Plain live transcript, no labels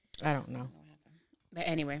I don't know. But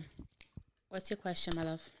anyway, what's your question, my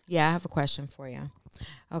love? Yeah, I have a question for you.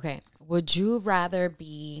 Okay. Would you rather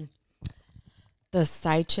be the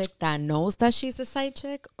side chick that knows that she's a side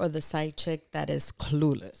chick or the side chick that is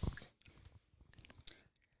clueless?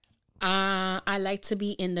 I like to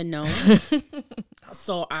be in the know.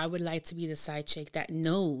 So I would like to be the side chick that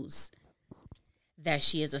knows that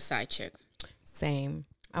she is a side chick. Same.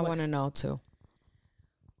 I want to know too.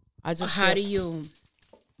 I just How do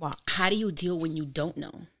you deal when you don't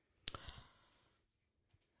know?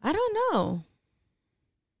 I don't know.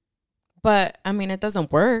 But I mean, it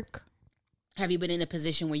doesn't work. Have you been in a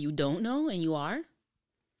position where you don't know and you are?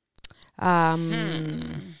 I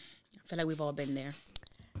feel like we've all been there.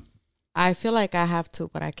 I feel like I have to,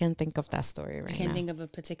 but I can't think of that story right now. Can't think of a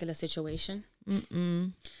particular situation?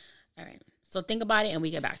 Mm-mm. All right. So think about it and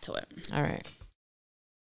we get back to it. All right.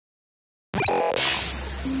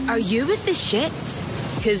 Are you with the shits?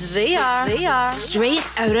 Because they are. Straight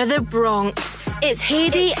out of the Bronx. It's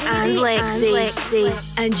Haiti and Lexi.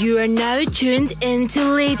 And you are now tuned into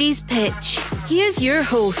Ladies Pitch. Here's your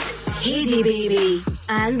host, Haiti Baby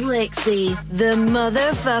and Lexi, the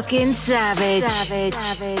motherfucking savage.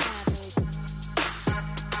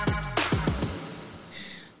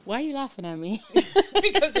 Why are you laughing at me?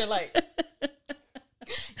 Because you're like,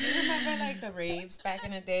 you remember like the raves back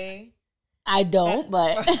in the day? I don't,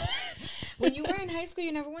 but when you were in high school,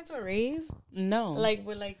 you never went to a rave? No. Like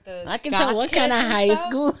with like the I can tell what kind of high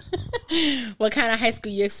school, what kind of high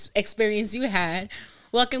school experience you had.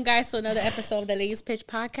 Welcome, guys, to another episode of the Ladies Pitch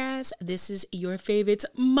Podcast. This is your favorite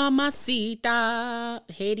mamacita,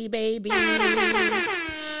 Haiti baby.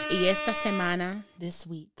 Y esta semana, this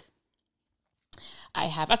week, I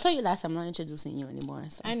told you last time, I'm not introducing you anymore.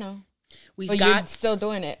 So. I know. You're still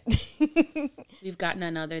doing it. We've got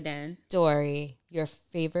none other than Dory, your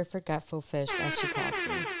favorite forgetful fish, as she calls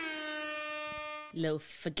me. Little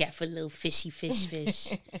forgetful, little fishy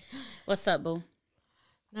fish. What's up, boo?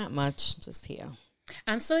 Not much, just here.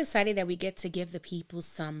 I'm so excited that we get to give the people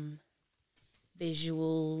some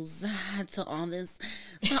visuals to all this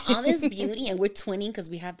beauty, and we're twinning because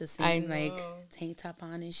we have the same like tank top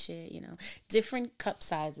on and shit. You know, different cup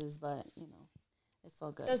sizes, but you know, it's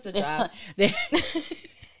so good. That's the job.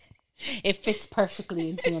 It fits perfectly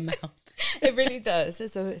into a mouth. It really does.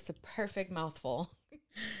 It's a perfect mouthful.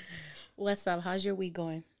 What's up? How's your week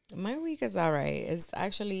going? My week is all right. It's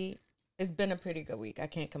been a pretty good week. I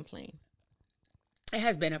can't complain. It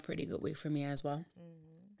has been a pretty good week for me as well.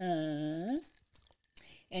 Mm-hmm.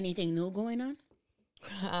 Anything new going on?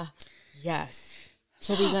 Yes.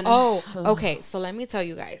 So we're gonna. Okay. So let me tell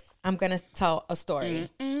you guys. I'm gonna tell a story.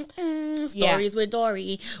 Stories with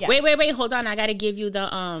Dory. Yes. Wait. Hold on. I gotta give you the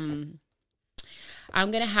I'm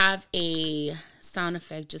gonna have a sound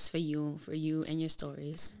effect just for you and your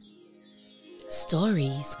stories.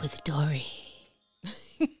 Stories with Dory.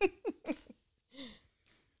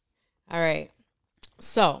 All right.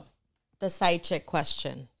 So, the side chick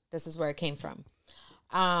question. This is where it came from.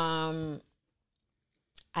 I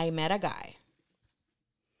met a guy.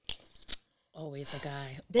 Always a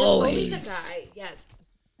guy. There's always a guy. Yes.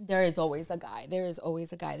 There is always a guy. There is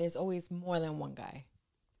always a guy. There's always more than one guy.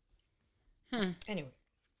 Anyway.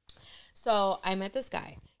 So, I met this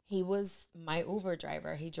guy. He was my Uber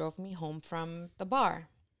driver. He drove me home from the bar.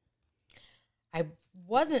 I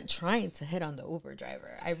wasn't trying to hit on the Uber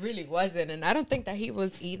driver. I really wasn't. And I don't think that he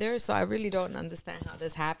was either. So I really don't understand how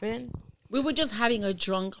this happened. We were just having a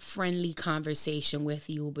drunk, friendly conversation with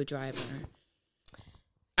the Uber driver.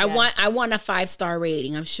 Yes. I want a 5-star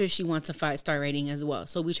rating. I'm sure she wants a 5-star rating as well.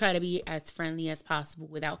 So we try to be as friendly as possible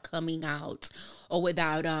without coming out or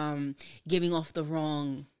without giving off the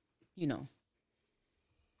wrong, you know.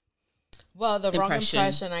 Well, the wrong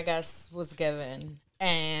impression, I guess, was given.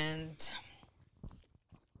 And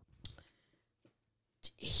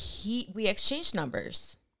we exchanged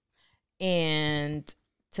numbers, and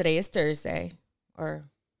today is Thursday, right?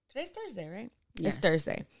 Yes. It's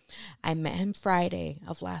Thursday. I met him Friday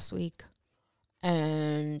of last week,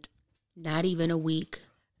 and not even a week,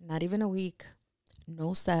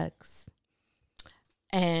 no sex,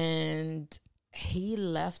 and he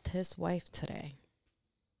left his wife today,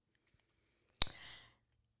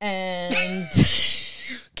 and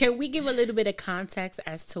can we give a little bit of context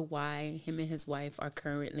as to why him and his wife are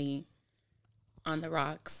currently on the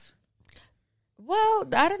rocks? Well,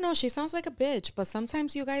 I don't know. She sounds like a bitch, but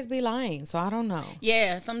sometimes you guys be lying, so I don't know.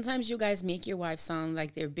 Yeah, sometimes you guys make your wife sound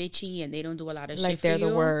like they're bitchy and they don't do a lot of shit for you. Like they're the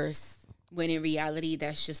worst. When in reality,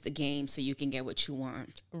 that's just a game so you can get what you want.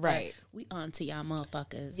 Right. But we on to y'all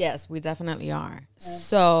motherfuckers. Yes, we definitely are.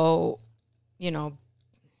 So, you know,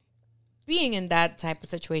 being in that type of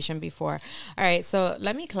situation before. All right, so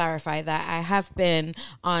let me clarify that I have been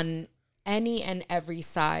on any and every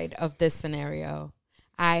side of this scenario.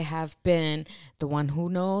 I have been the one who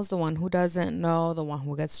knows, the one who doesn't know, the one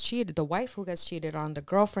who gets cheated, the wife who gets cheated on, the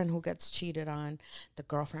girlfriend who gets cheated on, the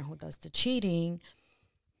girlfriend who does the cheating.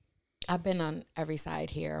 I've been on every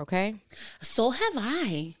side here, okay? So have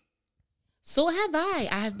I.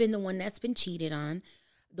 I have been the one that's been cheated on,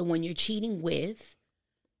 the one you're cheating with.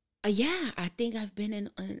 Yeah, I think I've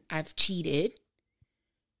been I've cheated.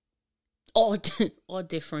 All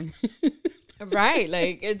different. Right,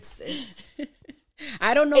 like it's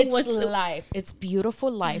I don't know what's life. It's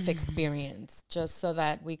beautiful life experience. Just so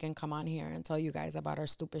that we can come on here and tell you guys about our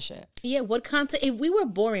stupid shit. Yeah, what content? If we were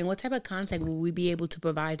boring, what type of content would we be able to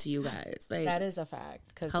provide to you guys? Like, that is a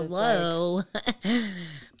fact. Cause hello,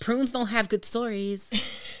 prunes don't have good stories.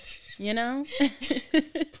 You know,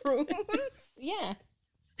 prunes. Yeah.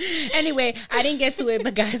 Anyway, I didn't get to it,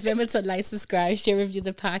 but guys, remember to like, subscribe, share, review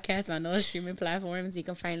the podcast on all streaming platforms. You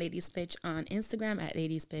can find Ladies Pitch on Instagram at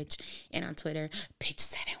Ladies Pitch and on Twitter,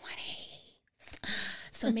 Pitch718.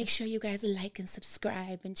 So make sure you guys like and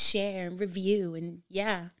subscribe and share and review and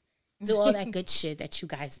do all that good shit that you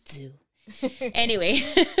guys do. Anyway,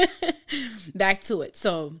 back to it.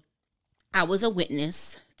 So I was a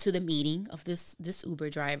witness to the meeting of this Uber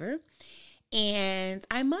driver, and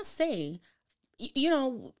I must say, you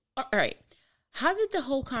know, all right, how did the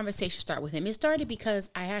whole conversation start with him? It started because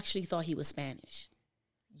I actually thought he was Spanish.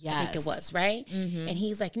 Yes. I think it was, right? Mm-hmm. And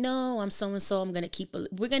he's like, no, I'm so-and-so. We're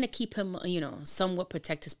going to keep him, you know, somewhat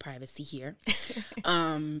protect his privacy here.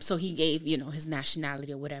 So he gave, you know, his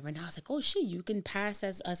nationality or whatever. And I was like, oh, shit, you can pass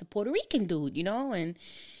as a Puerto Rican dude, you know? And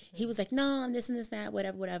he was like, no, I'm this and this and that,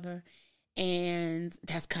 whatever. And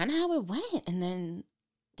that's kind of how it went. And then,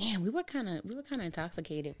 damn, we were kind of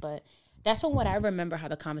intoxicated, but that's from what I remember how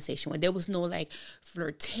the conversation went. There was no like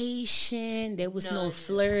flirtation. There was no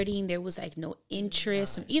flirting. There was like no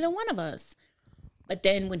interest from either one of us. But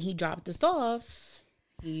then when he dropped us off,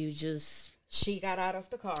 she got out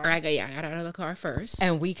of the car. I got out of the car first.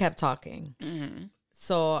 And we kept talking. Mm-hmm.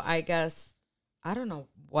 So I guess, I don't know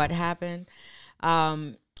what happened.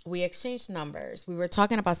 We exchanged numbers. We were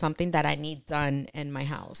talking about something that I need done in my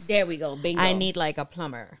house. There we go. Bingo. I need like a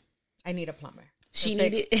plumber. I need a plumber. She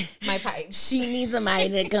needed my pipes. She needs somebody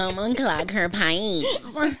to come unclog her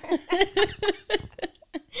pipes.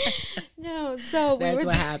 No, so that's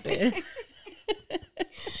what happened.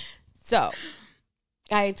 So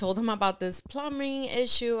I told him about this plumbing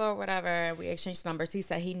issue or whatever. We exchanged numbers. He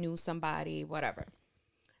said he knew somebody, whatever.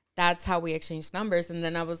 That's how we exchanged numbers. And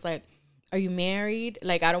then I was like, are you married?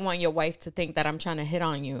 Like, I don't want your wife to think that I'm trying to hit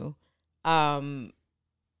on you.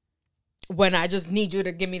 When I just need you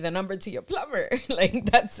to give me the number to your plumber. Like,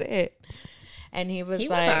 that's it. And he was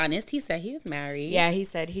honest. He said he was married. Yeah, he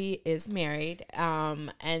said he is married.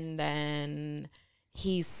 And then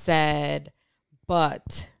he said,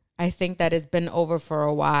 but I think that it's been over for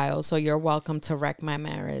a while, so you're welcome to wreck my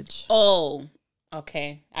marriage. Oh,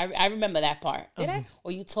 okay. I remember that part. Did I?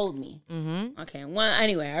 Or you told me? Mm-hmm. Okay. Well,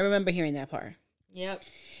 anyway, I remember hearing that part. Yep.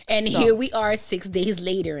 And here we are 6 days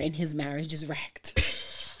later, and his marriage is wrecked.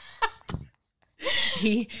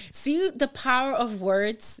 See the power of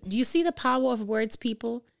words? Do you see the power of words,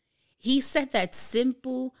 people? He said that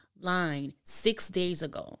simple line 6 days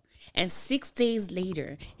ago. And 6 days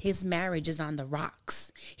later, his marriage is on the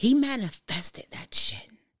rocks. He manifested that shit.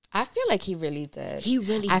 I feel like he really did.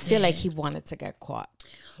 I feel like he wanted to get caught.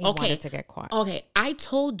 He wanted to get caught. Okay, I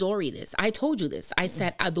told Dory this. I told you this. I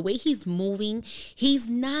said the way he's moving, he's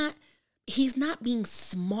not being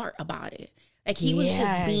smart about it. Like he was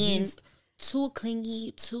just being too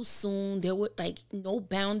clingy, too soon. There were like no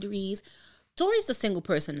boundaries. Dory's the single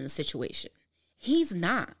person in the situation. He's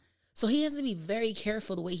not. So he has to be very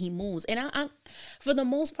careful the way he moves. And I for the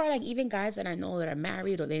most part, like even guys that I know that are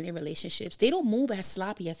married or they're in relationships, they don't move as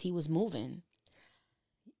sloppy as he was moving.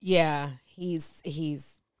 Yeah, he's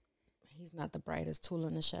not the brightest tool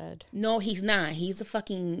in the shed. No, he's not. He's a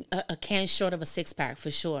fucking a can short of a 6-pack for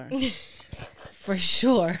sure. For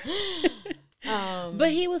sure.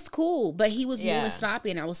 But he was cool. But he was moving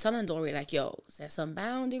sloppy. And I was telling Dory, like, yo, set some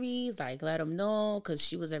boundaries. Like, let him know. Because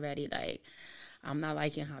she was already like, I'm not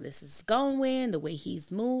liking how this is going. The way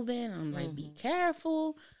he's moving. I'm like, be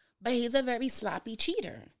careful. But he's a very sloppy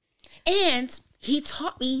cheater. And he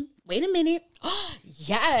taught me, wait a minute.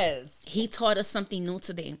 Yes. He taught us something new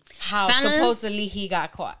today. How supposedly he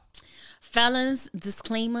got caught. Fellas,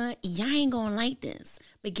 disclaimer, y'all ain't gonna like this.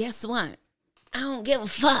 But guess what? I don't give a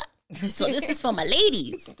fuck. So this is for my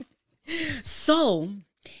ladies. So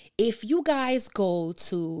if you guys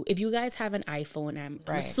have an iPhone, I'm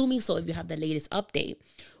assuming so if you have the latest update,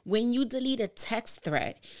 when you delete a text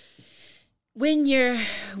thread, when your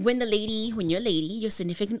lady, your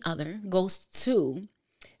significant other, goes to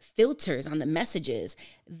filters on the messages,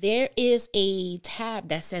 there is a tab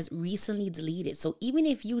that says recently deleted. So even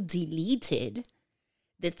if you deleted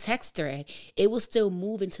the text thread, it will still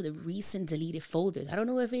move into the recent deleted folders. I don't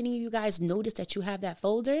know if any of you guys noticed that you have that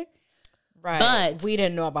folder. Right. But we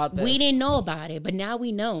didn't know about this. We didn't know about it, but now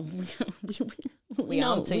we know. We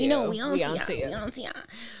on to you.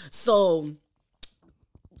 So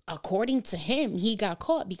according to him, he got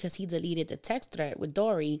caught because he deleted the text thread with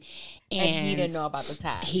Dory. And he didn't know about the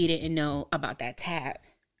tab. He didn't know about that tab.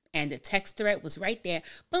 And the text thread was right there.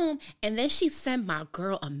 Boom. And then she sent my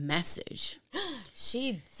girl a message.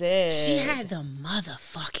 She did. She had the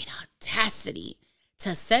motherfucking audacity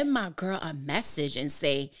to send my girl a message and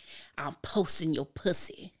say, I'm posting your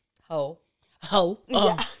pussy. Ho. Oh.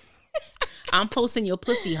 Yeah. I'm posting your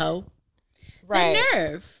pussy, ho. Right.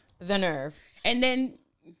 The nerve. And then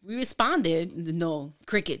we responded, no,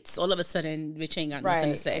 crickets. All of a sudden, bitch ain't got nothing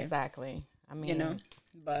to say. Exactly. I mean,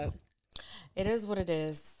 but it is what it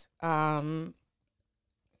is. My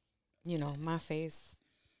face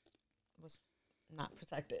was not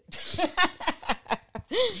protected.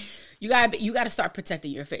 You got to start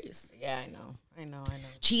protecting your face. Yeah, I know.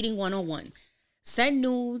 Cheating 101. Send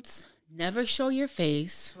nudes. Never show your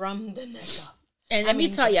face. From the neck up. And let me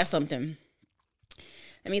tell you something.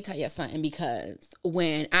 Because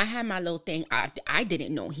when I had my little thing, I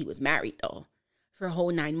didn't know he was married, though. For a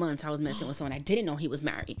whole 9 months, I was messing with someone. I didn't know he was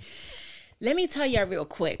married. Let me tell you real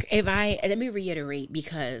quick. Let me reiterate,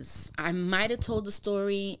 because I might have told the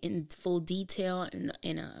story in full detail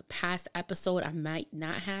in a past episode. I might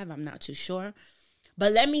not have. I'm not too sure.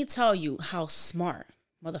 But let me tell you how smart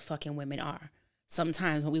motherfucking women are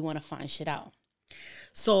sometimes when we want to find shit out.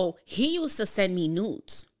 So he used to send me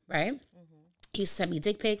nudes, right? Mm-hmm. He used to send me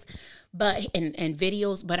dick pics and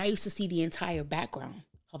videos, but I used to see the entire background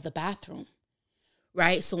of the bathroom.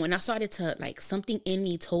 Right. So when I started to something in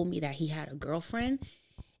me told me that he had a girlfriend,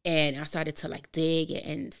 and I started to dig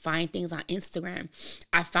and find things on Instagram,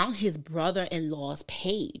 I found his brother-in-law's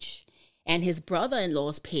page. And his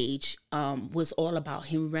brother-in-law's page was all about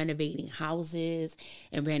him renovating houses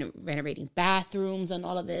and renovating bathrooms and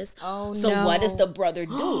all of this. Oh, so no. What does the brother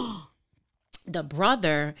do? The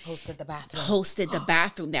brother hosted the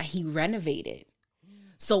bathroom that he renovated.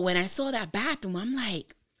 So when I saw that bathroom, I'm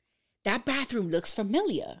like, that bathroom looks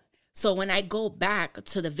familiar. So when I go back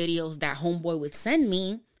to the videos that homeboy would send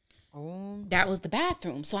me, that was the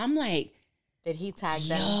bathroom. So I'm like, did he tag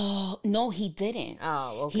them? No, he didn't.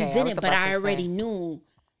 Oh, okay. He didn't, but I already knew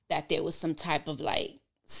that there was some type of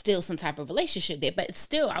still some type of relationship there. But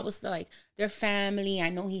still, I was like, they're family. I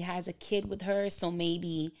know he has a kid with her, so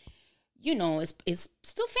maybe, it's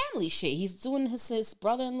still family shit. He's doing his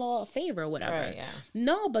brother-in-law a favor or whatever. Right, yeah.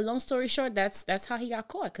 No, but long story short, that's how he got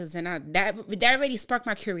caught. Because then that already sparked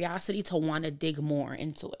my curiosity to want to dig more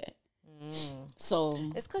into it. So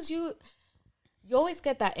it's because you always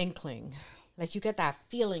get that inkling. You get that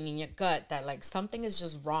feeling in your gut that something is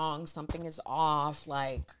just wrong, something is off,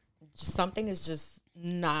 something is just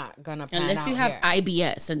not gonna pan unless out you have here.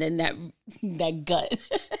 IBS, and then that gut.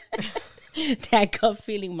 That gut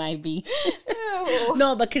feeling might be. Ew.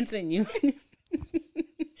 No, but continue.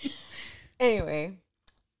 Anyway.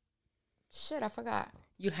 Shit, I forgot.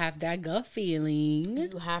 You have that gut feeling.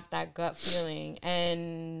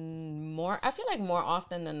 And I feel like more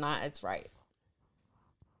often than not, it's right.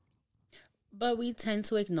 But we tend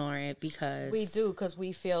to ignore it because... We do, because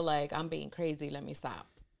we feel like I'm being crazy, let me stop.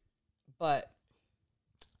 But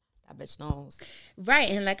that bitch knows. Right,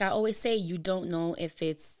 and like I always say, you don't know if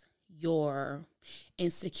it's your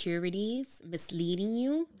insecurities misleading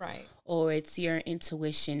you, right, or it's your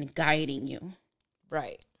intuition guiding you,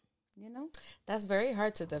 right. That's very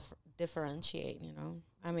hard to differentiate.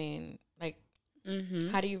 I mean,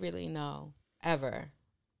 how do you really know ever?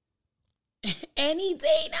 Any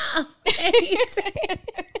day now.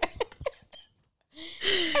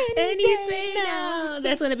 Any day now.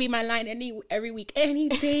 That's gonna be my line every week. Any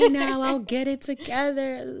day now, I'll get it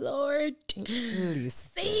together. Lord,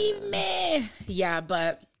 save me. Yeah,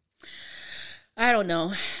 but I don't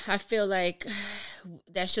know. I feel like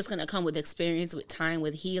that's just gonna come with experience, with time,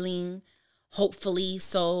 with healing. Hopefully,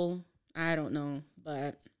 so I don't know,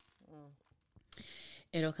 but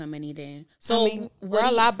it'll come any day. So we're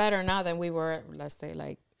a lot better now than we were. Let's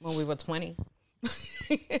say when we were 20.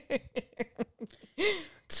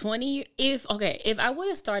 20. If I would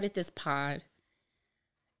have started this pod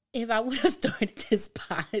in my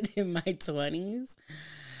 20s,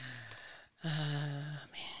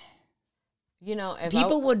 You know, if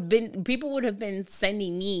people would have been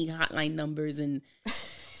sending me hotline numbers and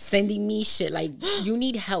sending me shit like, you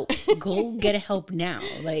need help. Go get help now.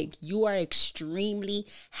 Like, you are extremely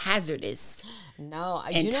hazardous. No,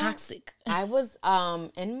 and toxic. I was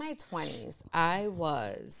in my 20s.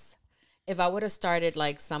 If I would have started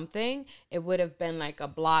like something, it would have been like a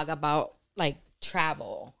blog about like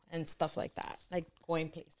travel and stuff like that, like going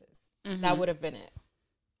places. That would have been it.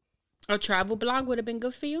 A travel blog would have been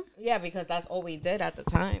good for you? Yeah, because that's all we did at the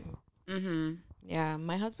time. Yeah,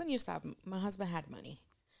 my husband had money.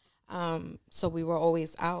 So we were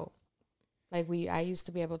always out. Like I used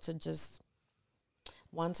to be able to just,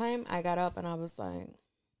 one time I got up and I was like,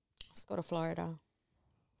 let's go to Florida.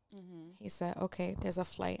 He said, okay, there's a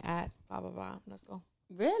flight at blah, blah, blah. Let's go.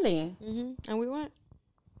 Really? And we went.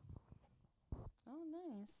 Oh,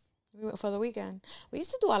 nice. We went for the weekend. We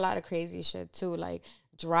used to do a lot of crazy shit too, like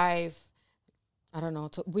drive. I don't know.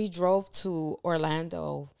 We drove to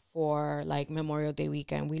Orlando for like Memorial Day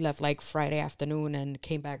weekend. We left like Friday afternoon and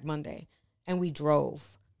came back Monday. And we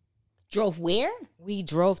drove. Drove where? We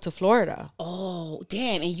drove to Florida. Oh,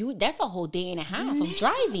 damn. And that's a whole day and a half of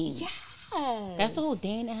driving. Yes. That's a whole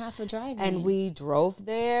day and a half of driving. And we drove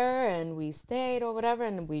there and we stayed or whatever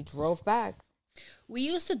and we drove back. We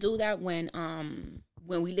used to do that when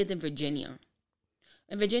we lived in Virginia.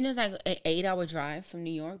 And Virginia's like an 8-hour drive from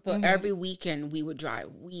New York, but every weekend we would drive.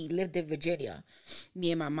 We lived in Virginia,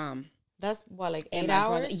 me and my mom. That's what, like 8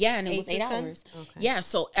 hours? Yeah, and it was 8 hours. Okay. Yeah,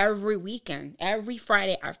 so every weekend, every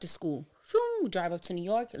Friday after school, we drive up to New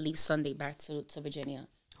York, leave Sunday back to Virginia.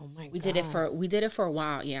 Oh my God. We did it for a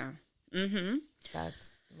while, yeah. That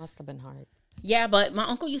must have been hard. Yeah, but my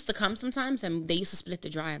uncle used to come sometimes, and they used to split the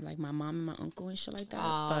drive, like my mom and my uncle and shit like that.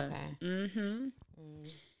 Oh, okay.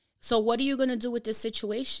 So what are you going to do with this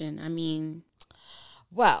situation? I mean,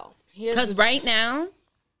 well, because right now,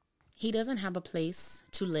 he doesn't have a place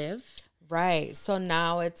to live. Right. So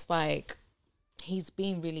now it's like he's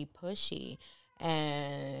being really pushy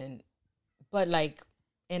but like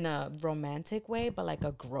in a romantic way, but like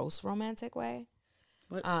a gross romantic way.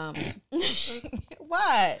 What?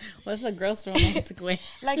 What? What's a gross romantic way?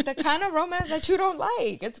 Like the kind of romance that you don't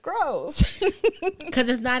like. It's gross. Because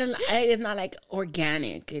it's not like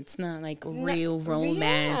organic. It's not like real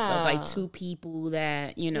romance of like two people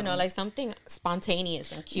that, you know. like something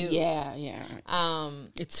spontaneous and cute. Yeah.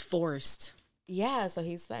 It's forced. Yeah, so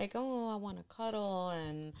he's like, oh, I want to cuddle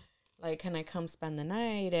and like, can I come spend the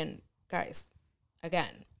night? And guys,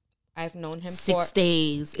 again, I've known him for 6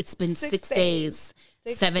 days. It's been 6 days.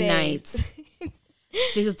 7 nights.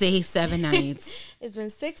 6 days, 7 nights. It's been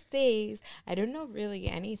 6 days. I don't know really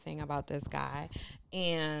anything about this guy.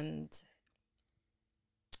 And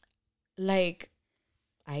like,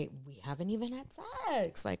 we haven't even had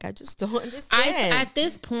sex. Like, I just don't understand. At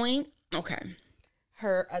this point, okay.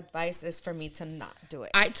 Her advice is for me to not do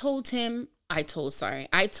it. I told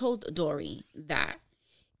Dory that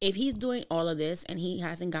if he's doing all of this and he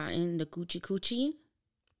hasn't gotten the coochie,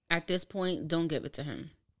 at this point, don't give it to him.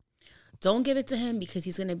 Don't give it to him because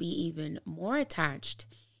he's going to be even more attached.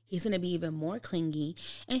 He's going to be even more clingy.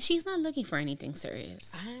 And she's not looking for anything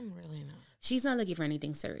serious. I'm really not. She's not looking for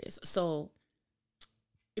anything serious. So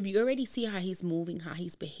if you already see how he's moving, how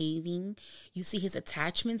he's behaving, you see his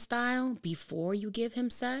attachment style before you give him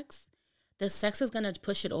sex, the sex is going to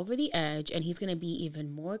push it over the edge and he's going to be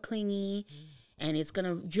even more clingy. And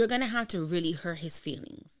you're going to have to really hurt his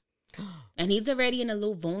feelings. And he's already in a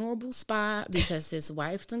little vulnerable spot because his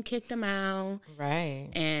wife done kicked him out. Right.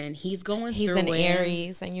 And he's through it. He's an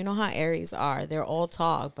Aries. And you know how Aries are. They're all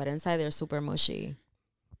talk, but inside they're super mushy.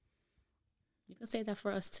 You can say that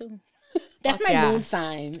for us too. That's my moon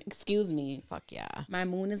sign. Excuse me. Fuck yeah. My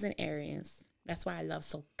moon is in Aries. That's why I love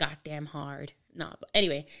so goddamn hard. No, but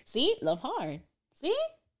anyway. See? Love hard. See?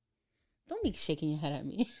 Don't be shaking your head at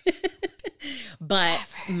me.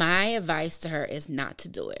 But my advice to her is not to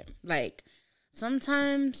do it. Like,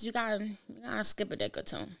 sometimes you gotta skip a dick or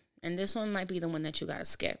two. And this one might be the one that you gotta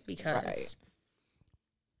skip because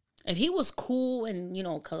if he was cool and,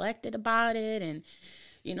 collected about it and,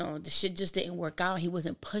 the shit just didn't work out, he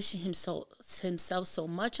wasn't pushing himself so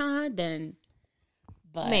much on her, then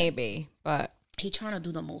maybe, but he trying to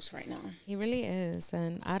do the most right now. He really is,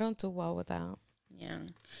 and I don't do well with that. Yeah.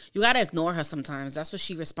 You gotta ignore her sometimes. That's what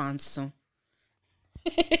she responds to.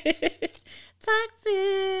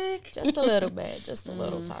 Toxic. Just a little bit. Just a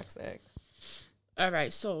little toxic. All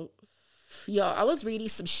right. So, I was reading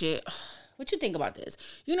some shit. What you think about this?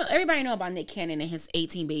 Everybody know about Nick Cannon and his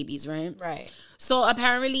 18 babies, right? Right. So,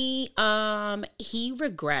 apparently, he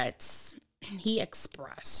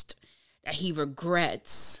expressed that he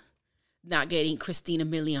regrets not getting Christina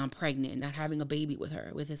Milian pregnant, not having a baby with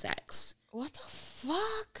her, with his ex. What the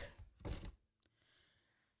fuck?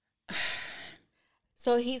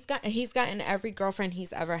 So he's gotten every girlfriend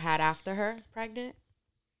he's ever had after her pregnant?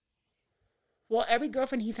 Well, every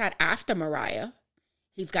girlfriend he's had after Mariah,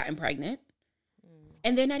 he's gotten pregnant.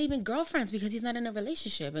 And they're not even girlfriends because he's not in a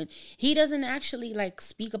relationship. And he doesn't actually like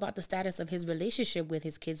speak about the status of his relationship with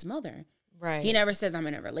his kid's mother. Right. He never says I'm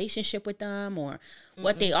in a relationship with them or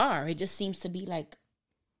what they are. It just seems to be like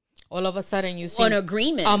all of a sudden you see an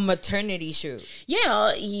agreement. A maternity shoot.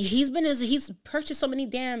 Yeah, he's purchased so many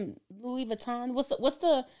damn Louis Vuitton. What's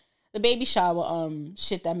the baby shower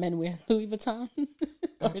shit that men wear? Louis Vuitton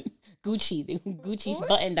or Gucci's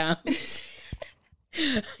button downs.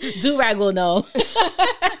 Do-rag will know.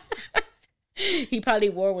 He probably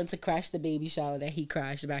wore one to crash the baby shower that he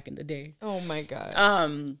crashed back in the day. Oh my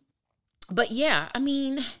God. But yeah, I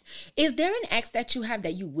mean, is there an ex that you have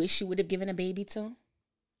that you wish you would have given a baby to?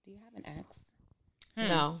 Do you have an ex?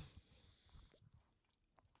 No.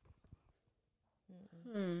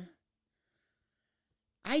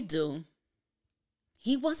 I do.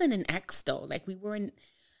 He wasn't an ex though. Like we weren't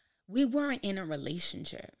in a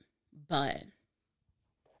relationship, but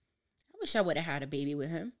I wish I would have had a baby with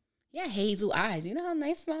him. Yeah, hazel eyes. You know how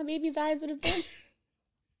nice my baby's eyes would have been?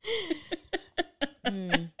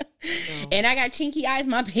 No. And I got chinky eyes.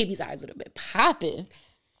 My baby's eyes would have been popping.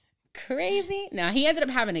 Crazy. Now he ended up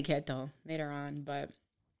having a kid though later on, but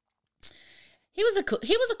he was a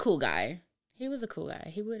cool guy. He was a cool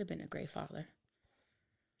guy. He would have been a great father.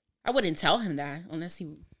 I wouldn't tell him that unless he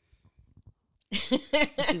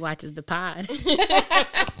watches the pod.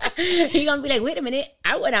 He gonna be like, wait a minute,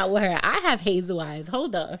 I went out with her. I have hazel eyes.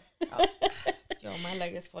 Hold up. Oh. Yo, my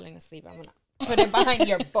leg is falling asleep. I'm gonna put it behind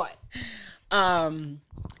your butt.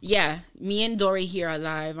 Yeah, me and Dory here are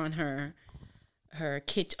live on her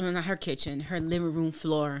kitchen, not her kitchen, her living room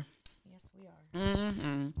floor. Yes, we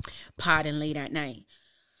are. Podding late at night.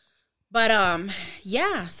 But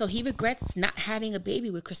yeah, so he regrets not having a baby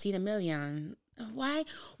with Christina Milian.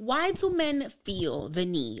 Why do men feel the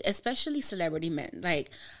need, especially celebrity men? Like,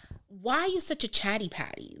 why are you such a chatty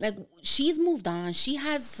patty? Like, she's moved on. She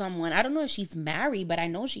has someone. I don't know if she's married, but I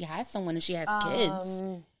know she has someone and she has kids.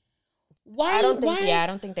 Why? I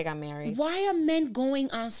don't think they got married. Why are men going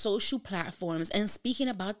on social platforms and speaking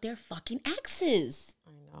about their fucking exes?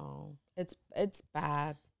 I know. It's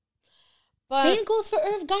bad. But same goes for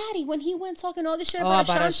Irv Gotti when he went talking all this shit about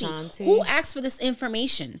Ashanti. Who asked for this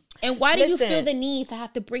information? And why do you feel the need to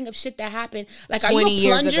have to bring up shit that happened? Like, are you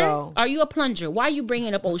a plunger? Are you a plunger? Why are you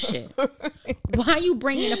bringing up old shit? Why are you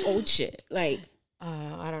bringing up old shit? Like,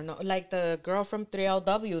 I don't know. Like the girl from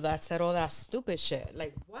 3LW that said all that stupid shit.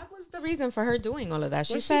 Like, what was the reason for her doing all of that?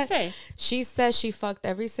 What did she say? She said she fucked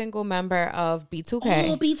every single member of B2K.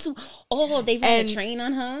 Oh, B2. Oh, they ran a train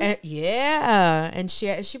on her? And, yeah. And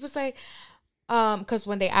she was like... because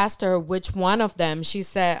when they asked her which one of them, she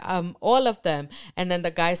said, all of them. And then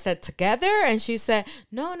the guy said together, and she said,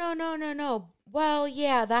 no. Well,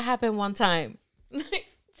 yeah, that happened one time.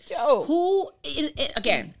 Yo.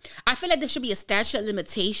 Again, I feel like there should be a statute of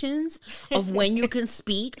limitations of when you can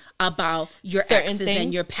speak about your certain exes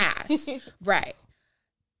and your past. Right.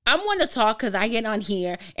 I'm one to talk because I get on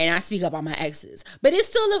here and I speak about my exes. But it's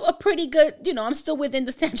still a pretty good, I'm still within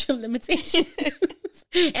the statute of limitations.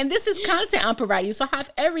 And this is content I'm providing, so I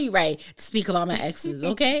have every right to speak about my exes,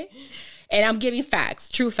 okay? And I'm giving facts,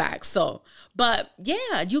 true facts. So, but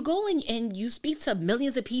yeah, you go and you speak to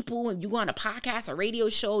millions of people, and you go on a podcast, a radio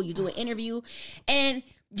show, you do an interview, and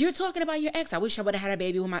you're talking about your ex. I wish I would have had a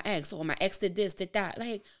baby with my ex, or my ex did this, did that.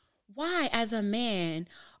 Like, why, as a man,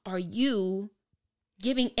 are you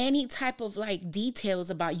giving any type of like details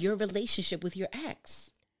about your relationship with your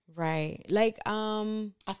ex? Right. Like,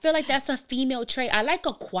 I feel like that's a female trait. I like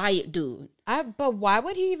a quiet dude. But why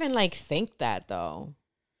would he even like think that though?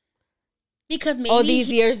 Because maybe all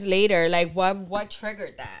these years later, like what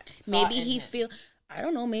triggered that? Maybe he I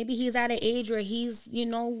don't know, maybe he's at an age where he's,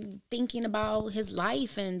 thinking about his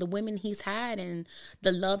life and the women he's had and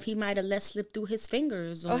the love he might have let slip through his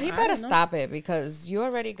fingers. Oh, he better stop it, because you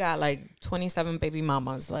already got like 27 baby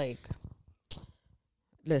mamas. Like,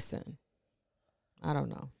 listen, I don't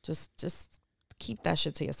know. Just keep that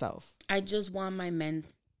shit to yourself. I just want my men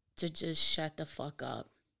to just shut the fuck up.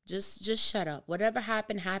 Just shut up. Whatever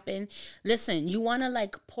happened. Listen, you want to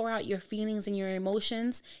like pour out your feelings and your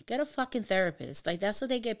emotions? Get a fucking therapist. Like, that's what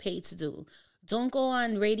they get paid to do. Don't go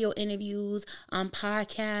on radio interviews, on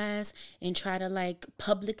podcasts, and try to like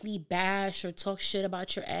publicly bash or talk shit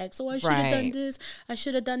about your ex. Oh, I should have done this. I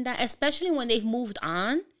should have done that. Especially when they've moved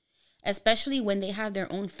on. Especially when they have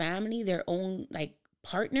their own family, their own like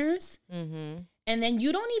partners. Mm-hmm. And then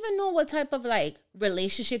you don't even know what type of like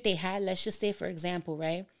relationship they had. Let's just say, for example,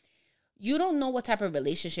 right? You don't know what type of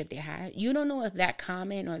relationship they had. You don't know if that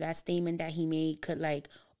comment or that statement that he made could like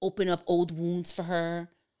open up old wounds for her.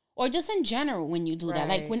 Or just in general when you do that.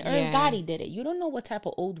 Like when Irv Gotti did it. You don't know what type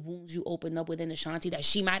of old wounds you opened up within Ashanti that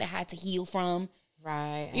she might have had to heal from.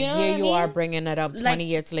 Right. And you know here what you I mean? are bringing it up 20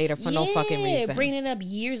 years later for no fucking reason. Yeah, bringing it up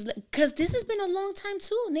years. Because this has been a long time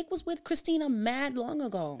too. Nick was with Christina mad long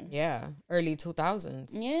ago. Yeah. Early 2000s.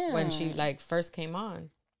 Yeah. When she like first came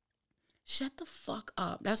on. Shut the fuck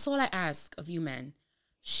up. That's all I ask of you men.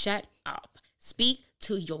 Shut up. Speak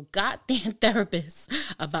to your goddamn therapist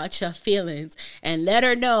about your feelings and let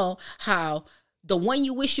her know how the one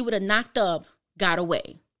you wish you would have knocked up got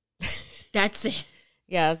away. That's it.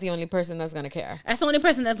 Yeah, that's the only person that's going to care. That's the only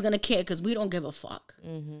person that's going to care because we don't give a fuck.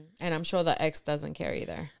 Mm-hmm. And I'm sure the ex doesn't care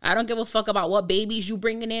either. I don't give a fuck about what babies you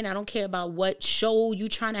bringing in. I don't care about what show you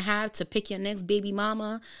trying to have to pick your next baby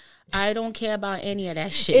mama. I don't care about any of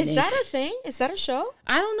that shit. Is Nick. that a thing? Is that a show?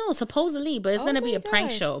 I don't know, supposedly, but it's gonna be a prank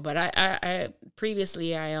God. show. But I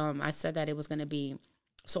previously I said that it was gonna be,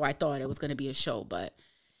 so I thought it was gonna be a show. But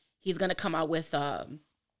he's gonna come out with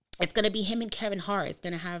it's gonna be him and Kevin Hart.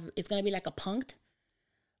 It's gonna be like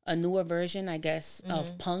a newer version, I guess,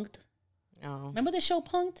 of Punked. Oh, Remember the show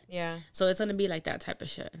Punked? yeah. So it's gonna be like that type of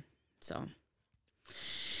shit. So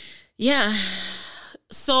yeah.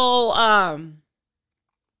 So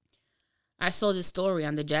I saw this story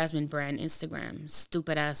on the Jasmine brand Instagram.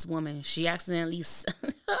 Stupid ass woman. She accidentally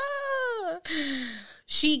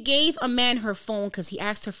she gave a man her phone because he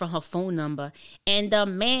asked her for her phone number, and the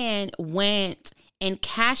man went and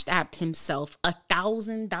cashed apped himself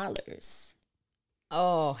 $1,000.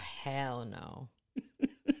 Oh, hell no.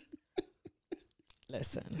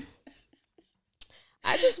 Listen.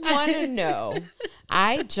 I just want to know.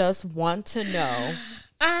 I just want to know.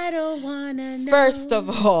 I don't want to know. First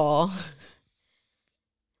of all,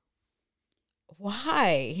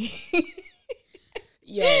 why?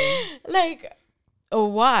 Yo. Like,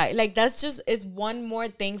 why? Like, that's just, it's one more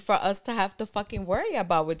thing for us to have to fucking worry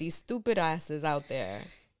about with these stupid asses out there.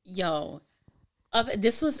 Yo.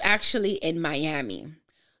 This was actually in Miami.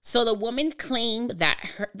 So the woman claimed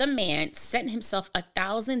that the man sent himself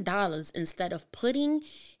 $1,000 instead of putting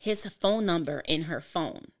his phone number in her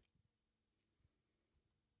phone.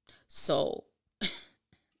 So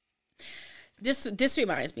this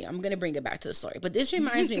reminds me, I'm going to bring it back to the story, but this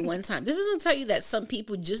reminds me one time. This is going to tell you that some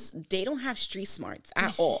people they don't have street smarts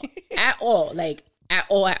at all. At all. Like, at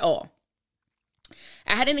all.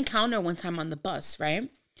 I had an encounter one time on the bus, right?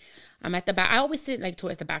 I'm at the back. I always sit like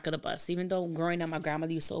towards the back of the bus, even though growing up, my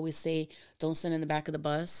grandmother used to always say, don't sit in the back of the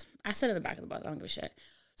bus. I sit in the back of the bus. I don't give a shit.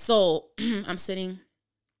 So I'm sitting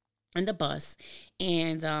in the bus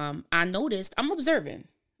and I noticed, I'm observing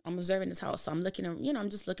this house. So I'm looking, I'm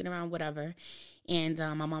just looking around, whatever. And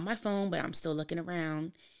I'm on my phone, but I'm still looking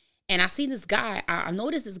around. And I see this guy. I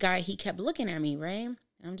noticed this guy, he kept looking at me, right? And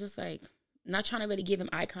I'm just like, not trying to really give him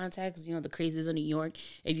eye contact because, the crazies of New York,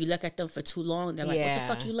 if you look at them for too long, they're like, what the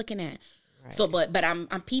fuck are you looking at? Right. So, but I'm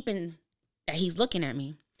peeping that he's looking at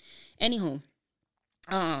me. Anywho,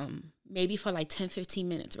 maybe for like 10, 15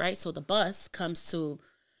 minutes, right? So the bus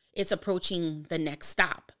it's approaching the next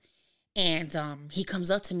stop. And he comes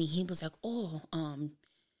up to me. He was like, oh,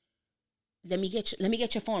 let me get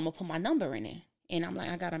your phone. I'm gonna put my number in it. And I'm like,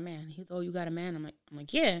 I got a man. He's, oh, you got a man? I'm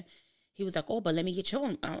like, yeah. He was like, oh, but let me get your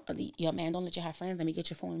phone. Your man, don't let you have friends. Let me get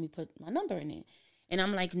your phone. Let me put my number in it. And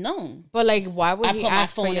I'm like, no. But like, why would he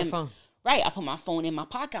ask for your phone? Right. I put my phone in my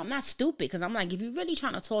pocket. I'm not stupid because I'm like, if you're really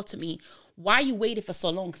trying to talk to me, why are you waiting for so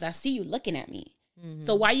long? Because I see you looking at me. Mm-hmm.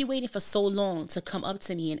 So why are you waiting for so long to come up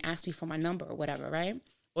to me and ask me for my number or whatever, right?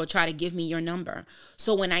 Or try to give me your number.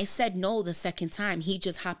 So when I said no the second time, he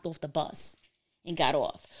just hopped off the bus and got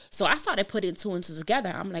off. So I started putting two and two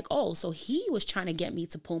together. I'm like, oh, so he was trying to get me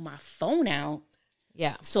to pull my phone out.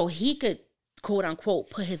 Yeah. So he could, quote unquote,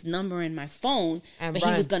 put his number in my phone, but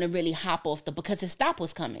he was going to really hop off because his stop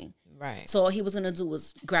was coming. Right. So all he was going to do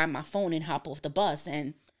was grab my phone and hop off the bus.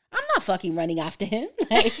 And I'm not fucking running after him.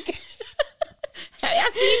 Like, have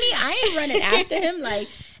y'all seen me? I ain't running after him. Like,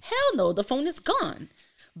 hell no, the phone is gone.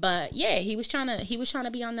 But yeah, he was trying to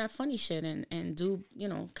be on that funny shit and do,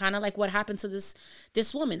 kind of like what happened to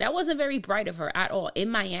this woman. That wasn't very bright of her at all. In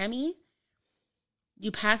Miami, you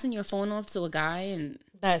passing your phone off to a guy and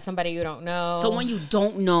that's somebody you don't know. Someone you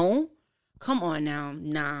don't know? Come on now.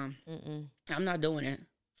 Nah. Mm-mm. I'm not doing it.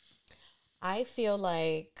 I feel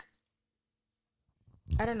like,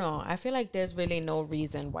 I don't know. I feel like there's really no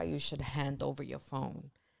reason why you should hand over your phone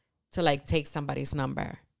to like take somebody's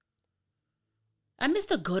number. I miss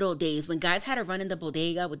the good old days when guys had to run in the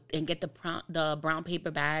bodega and get the brown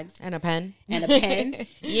paper bags. And a pen. And a pen.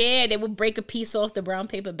 Yeah, they would break a piece off the brown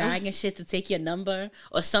paper bag and shit to take your number.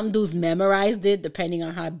 Or some dudes memorized it depending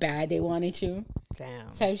on how bad they wanted you.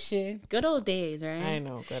 Damn. Type shit. Good old days, right? I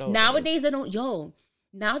know, good old Nowadays,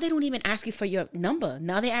 now they don't even ask you for your number.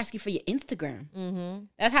 Now they ask you for your Instagram. Mm-hmm.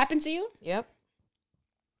 That happened to you? Yep.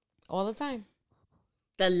 All the time.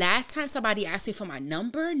 The last time somebody asked me for my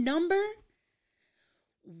number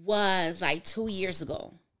was like 2 years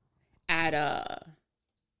ago at a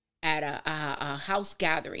house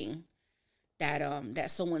gathering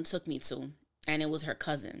that someone took me to, and it was her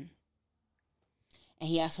cousin. And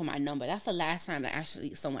he asked for my number. That's the last time that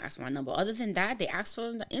actually someone asked for my number. Other than that, they asked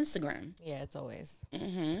for the Instagram. Yeah, it's always.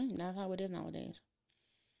 Mm-hmm. That's how it is nowadays.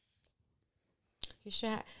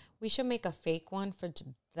 We should make a fake one for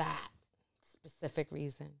that specific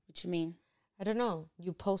reason. What you mean? I don't know.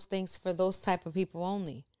 You post things for those type of people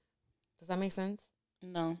only. Does that make sense?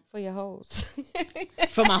 No. For your hoes.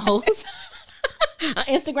 For my hoes?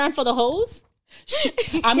 Instagram for the hoes?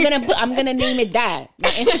 I'm gonna name it that. My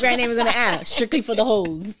Instagram name is gonna add strictly for the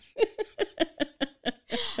hoes.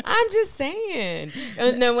 I'm just saying.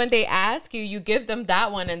 And then when they ask you, you give them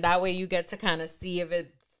that one, and that way you get to kind of see if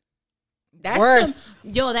it's worth.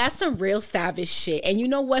 That's some real savage shit. And you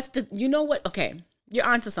know what? Okay, you're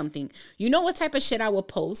onto something. You know what type of shit I would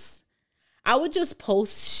post? I would just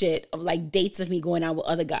post shit of like dates of me going out with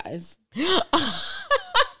other guys.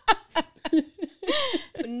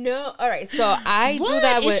 No, all right. So I do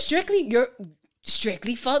that with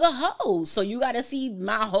strictly for the hoes. So you got to see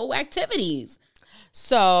my whole activities.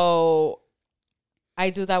 So I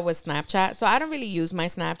do that with Snapchat. So I don't really use my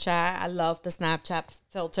Snapchat. I love the Snapchat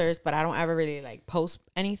filters, but I don't ever really like post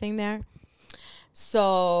anything there.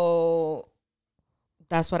 So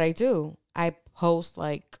that's what I do. I post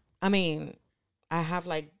I have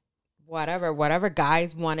like whatever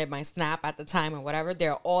guys wanted my Snap at the time and whatever.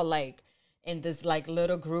 They're all like in this like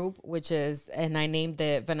little group, and I named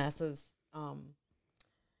it Vanessa's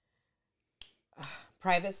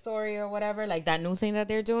private story or whatever, like that new thing that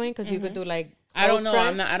they're doing, because you could do like I don't know.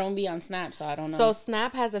 friends. I don't be on Snap, so I don't know. So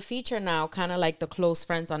Snap has a feature now, kind of like the close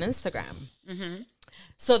friends on Instagram. Mm-hmm.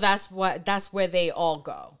 So that's where they all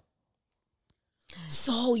go.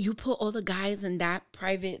 So you put all the guys in that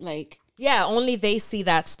private, like... Yeah, only they see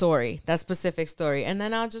that story, that specific story. And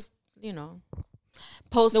then I'll just,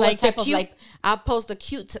 post like the cute... I'll post the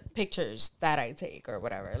cute pictures that I take or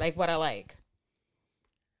whatever, like what I like.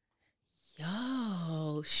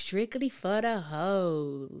 Yo, strictly for the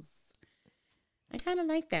hoes. I kind of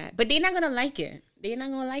like that. But they're not going to like it. They're not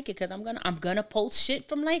going to like it because I'm gonna post shit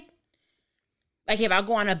from like if I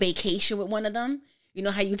go on a vacation with one of them, you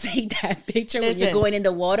know how you take that picture when you're going in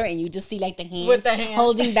the water and you just see like the hand with the hand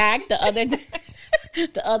holding back the other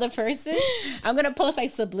the other person. I'm gonna post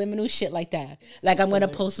like subliminal shit like that. Like I'm gonna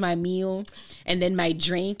post my meal and then my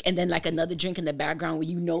drink and then like another drink in the background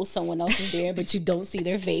where someone else is there but you don't see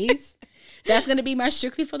their face. That's gonna be my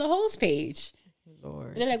Strictly for the Hoes page.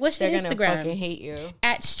 Lord, they're like, "What's your Instagram?" They're gonna fucking hate you.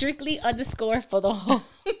 At strictly_ for the hoes.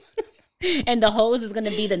 And the hoes is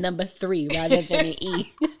gonna be the number 3 rather than an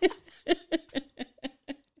E.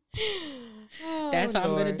 That's how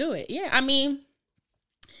I'm gonna do it. Yeah, I mean,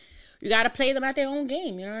 you gotta play them at their own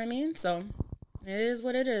game. You know what I mean? So it is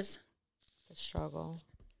what it is. The struggle.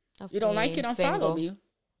 You don't like it? Unfollow me.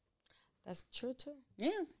 That's true too.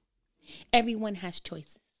 Yeah. Everyone has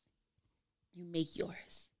choices. You make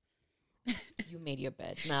yours. You made your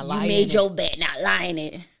bed. Not lying. You made your bed. Not lying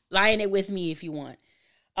it. Lying it with me if you want.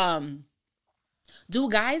 Do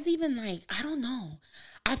guys even like? I don't know.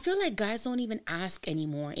 I feel like guys don't even ask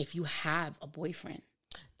anymore if you have a boyfriend.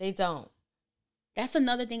 They don't. That's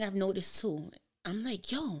another thing I've noticed too. I'm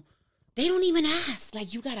like, yo, they don't even ask.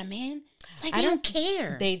 Like, you got a man? It's like they don't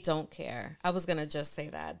care. They don't care. I was gonna just say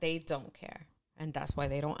that. They don't care. And that's why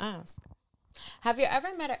they don't ask. Have you ever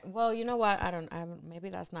met well, you know what? Maybe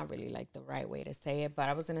that's not really like the right way to say it, but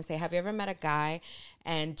I was gonna say, have you ever met a guy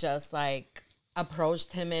and just like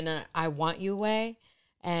approached him in a I want you way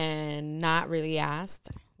and not really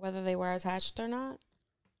asked whether they were attached or not?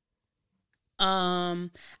 I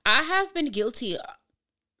have been guilty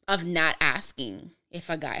of not asking if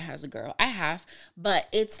a guy has a girl. I have, but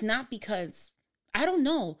it's not because I don't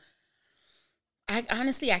know. I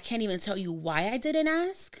can't even tell you why I didn't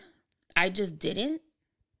ask. I just didn't.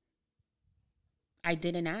 I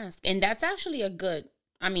didn't ask. And that's actually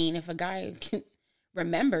if a guy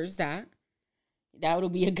remembers that, that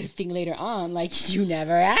would be a good thing later on. Like, you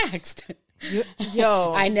never asked.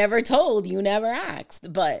 Yo, I never told, you never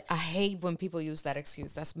asked. But I hate when people use that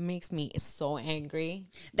excuse. That makes me so angry.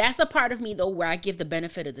 that's the part of me, though, where I give the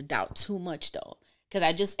benefit of the doubt too much, though. Because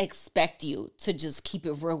I just expect you to just keep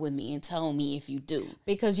it real with me and tell me if you do.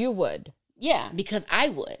 Because you would. Yeah, because I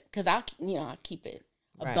would. Because I'll keep it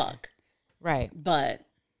a buck. Right. But,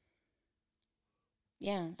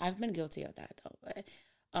 yeah, I've been guilty of that, though. But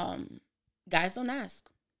guys don't ask.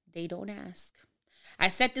 They don't ask. I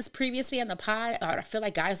said this previously on the pod. I feel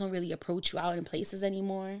like guys don't really approach you out in places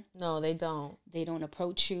anymore. No, they don't. They don't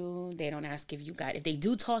approach you. They don't ask if you got. If they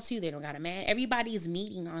do talk to you, they don't got a man. Everybody's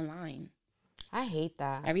meeting online. I hate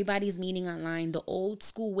that. Everybody's meeting online. The old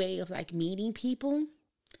school way of like meeting people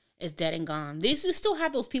is dead and gone. You still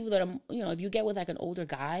have those people that are, if you get with like an older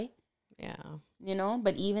guy. Yeah.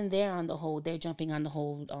 But even they're on the whole, they're jumping on the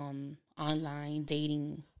whole online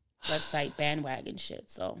dating website bandwagon shit.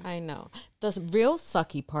 So I know. The real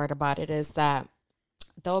sucky part about it is that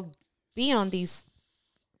they'll be on these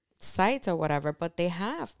sites or whatever, but they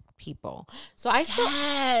have people. So I still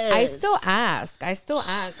ask.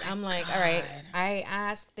 I'm like, all right. I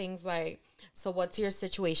ask things like, so what's your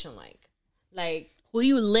situation like? Like, who do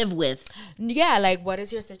you live with? Yeah, like what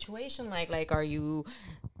is your situation like? Like, are you,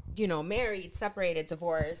 married, separated,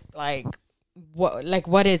 divorced? Like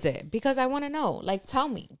what is it? Because I want to know. Like, tell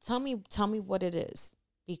me what it is,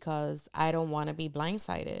 because I don't want to be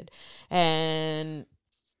blindsided. And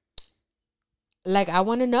like, I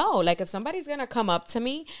want to know, like, if somebody's gonna come up to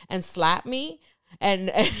me and slap me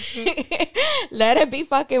and let it be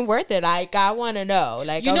fucking worth it. Like, I want to know,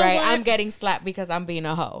 like, all right, I'm getting slapped because I'm being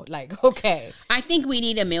a hoe. Like, okay. I think we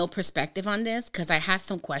need a male perspective on this, because I have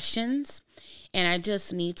some questions and I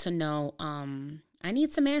just need to know, I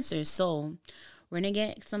need some answers. So we're going to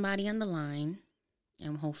get somebody on the line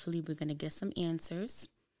and hopefully we're going to get some answers.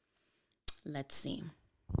 Let's see.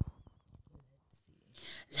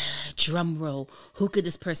 Drum roll. Who could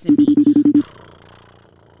this person be?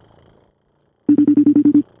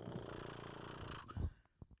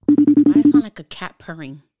 Why does it sound like a cat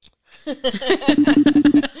purring?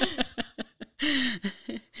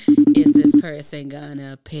 Is this person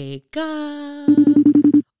gonna pick up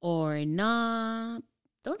or not?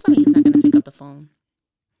 Don't tell me he's not gonna pick up the phone.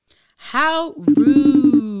 How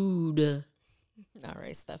rude. All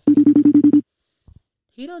right, Stephanie.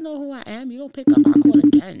 He don't know who I am. You don't pick up, I'll call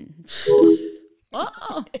again.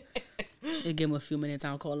 Oh. You give him a few minutes,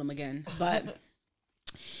 I'll call him again. But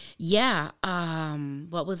yeah,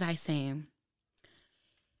 what was I saying?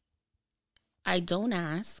 I don't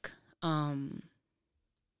ask. I've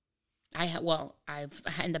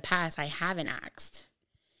in the past I haven't asked,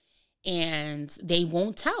 and they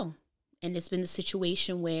won't tell. And it's been a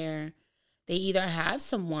situation where they either have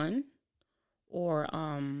someone, or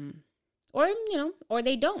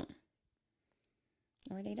they don't.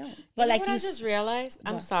 But like I just realized,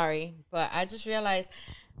 I'm sorry, but I just realized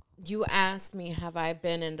you asked me, have I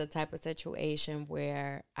been in the type of situation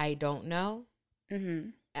where I don't know? Mm-hmm.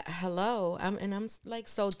 Hello, I'm like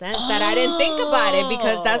so dense that I didn't think about it,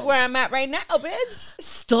 because that's where I'm at right now, bitch.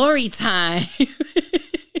 Story time.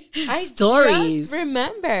 Stories. Just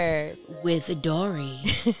remember with Dory.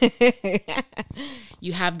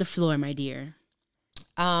 You have the floor, my dear.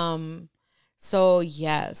 So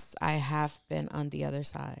yes, I have been on the other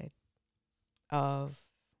side of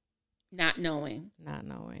not knowing.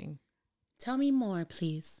 Tell me more,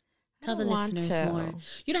 please. Tell the listeners more.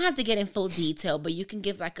 You don't have to get in full detail, but you can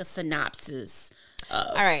give like a synopsis.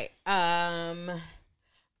 All right.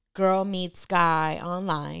 Girl meets guy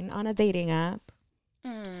online on a dating app.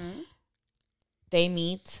 Mm. They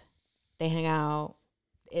meet. They hang out.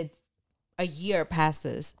 A year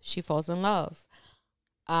passes. She falls in love.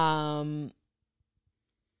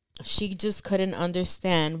 She just couldn't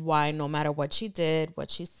understand why, no matter what she did, what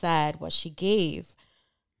she said, what she gave,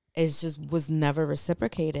 it just was never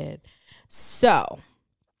reciprocated. So,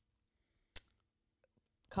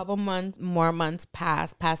 couple more months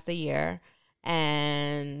past a year,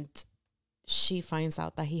 and she finds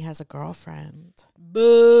out that he has a girlfriend.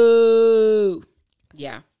 Boo!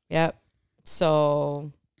 Yeah. Yep.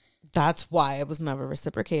 So that's why it was never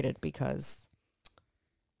reciprocated, because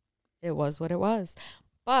it was what it was.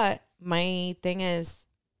 But my thing is,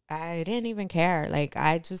 I didn't even care. Like,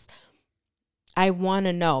 I want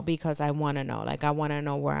to know, because I want to know. Like, I want to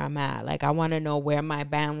know where I'm at. Like, I want to know where my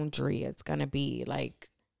boundary is going to be.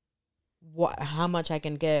 Like, how much I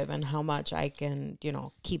can give and how much I can,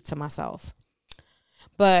 keep to myself.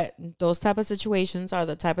 But those type of situations are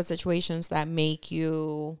the type of situations that make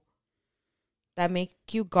you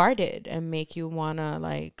guarded and make you want to,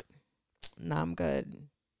 like, nah, I'm good,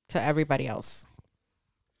 to everybody else.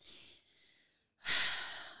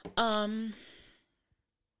 I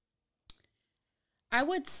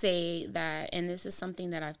would say that, and this is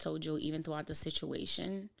something that I've told you even throughout the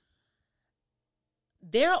situation,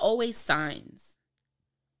 there are always signs.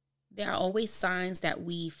 There are always signs that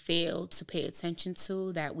we fail to pay attention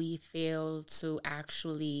to, that we fail to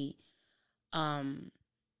actually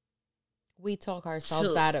we talk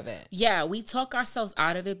ourselves out of it. Yeah, we talk ourselves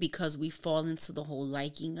out of it because we fall into the whole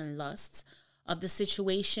liking and lust of the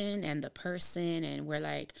situation and the person. And we're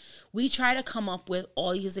like, we try to come up with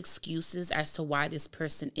all these excuses as to why this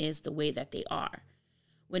person is the way that they are.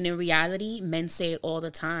 When in reality, men say it all the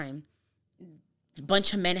time. A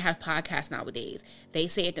bunch of men have podcasts nowadays. They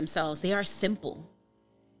say it themselves. They are simple.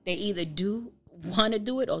 They either do want to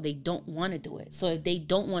do it or they don't want to do it. So if they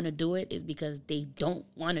don't want to do it, it's because they don't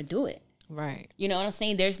want to do it. Right. You know what I'm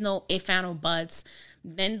saying? There's no if, and, or buts.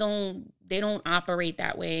 Men they don't operate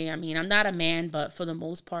that way. I mean, I'm not a man, but for the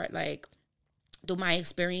most part, like, through my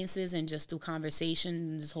experiences and just through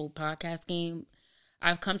conversation, this whole podcast game,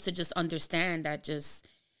 I've come to just understand that just,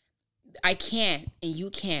 I can't and you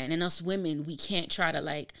can't. And us women, we can't try to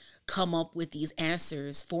like come up with these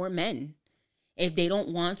answers for men. If they don't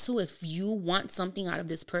want to, if you want something out of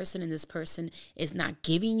this person and this person is not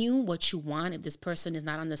giving you what you want, if this person is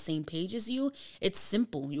not on the same page as you, it's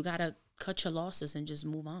simple. You got to cut your losses and just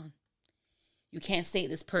move on. You can't say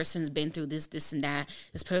this person's been through this, and that.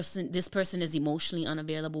 This person is emotionally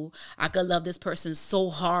unavailable. I could love this person so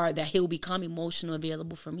hard that he'll become emotionally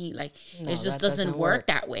available for me. Like, no, it just doesn't work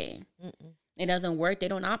that way. Mm-mm. It doesn't work. They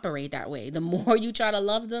don't operate that way. The more you try to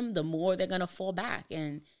love them, the more they're going to fall back.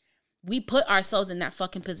 And we put ourselves in that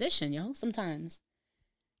fucking position, sometimes.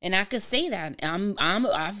 And I could say that.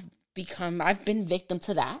 I've been victim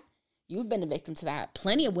to that. You've been a victim to that.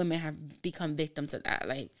 Plenty of women have become victim to that.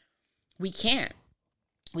 Like, we can't.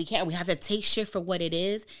 We have to take shit for what it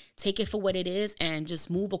is, take it for what it is, and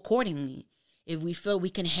just move accordingly. If we feel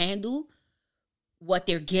we can handle what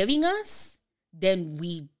they're giving us, then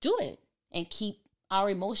we do it and keep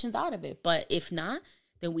our emotions out of it. But if not,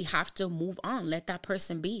 then we have to move on. Let that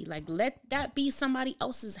person be. Like, let that be somebody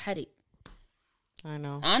else's headache. I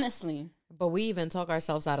know. Honestly. But we even talk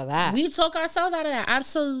ourselves out of that. We talk ourselves out of that.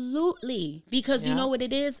 Absolutely. Because you know what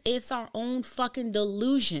it is? It's our own fucking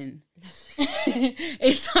delusion.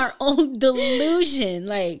 It's our own delusion.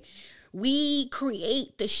 Like, we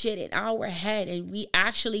create the shit in our head and we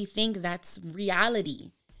actually think that's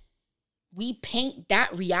reality. We paint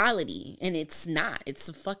that reality and it's not. It's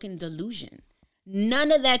a fucking delusion.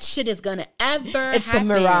 None of that shit is gonna ever it's happen.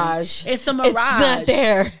 A mirage. It's a mirage. It's not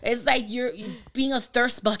there. It's like you're being a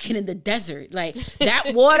thirst bucket in the desert. Like,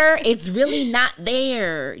 that water, it's really not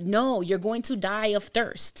there. No, you're going to die of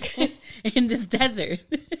thirst in this desert.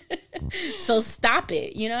 So stop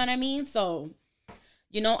it. You know what I mean? So,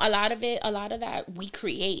 a lot of that we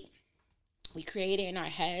create. We create it in our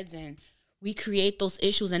heads and we create those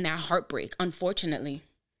issues and that heartbreak, unfortunately.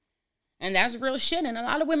 And that's real shit. And a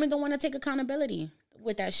lot of women don't want to take accountability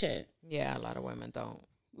with that shit. Yeah, a lot of women don't.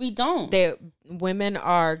 We don't. Women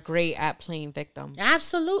are great at playing victim.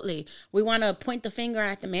 Absolutely. We want to point the finger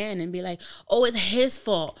at the man and be like, oh, it's his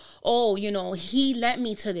fault. Oh, he led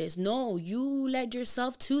me to this. No, you led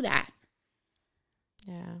yourself to that.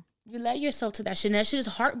 Yeah. You led yourself to that shit. And that shit is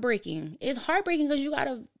heartbreaking. It's heartbreaking because you got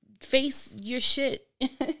to face your shit.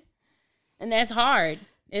 And that's hard.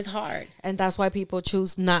 It's hard. And that's why people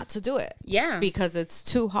choose not to do it. Yeah. Because it's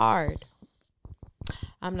too hard.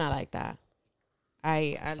 I'm not like that.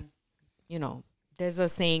 I there's a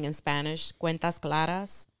saying in Spanish, cuentas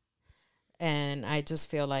claras. And I just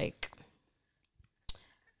feel like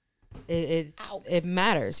it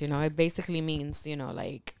matters, It basically means,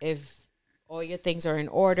 like, if all your things are in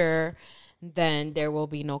order, then there will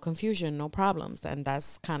be no confusion, no problems. And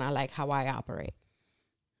that's kind of like how I operate.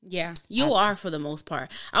 Yeah, you are for the most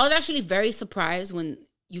part. I was actually very surprised when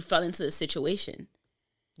you fell into the situation.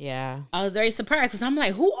 Yeah. I was very surprised because I'm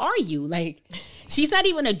like, who are you? Like, she's not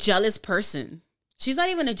even a jealous person.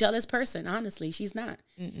 Honestly. She's not.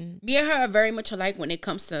 Mm-mm. Me and her are very much alike when it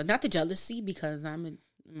comes to, not the jealousy, because I'm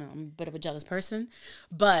a bit of a jealous person.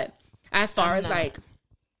 But as far as like,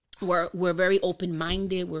 we're very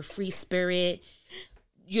open-minded. We're free spirit.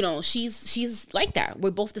 She's like that. We're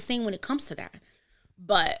both the same when it comes to that.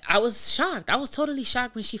 But I was shocked. I was totally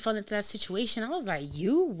shocked when she fell into that situation. I was like,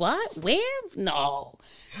 you what? Where? No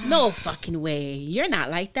fucking way. You're not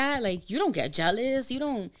like that. Like, you don't get jealous. You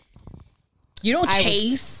don't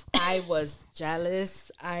chase. I was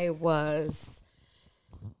jealous. I was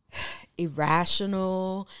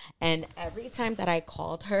irrational. And every time that I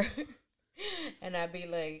called her and I'd be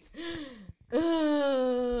like,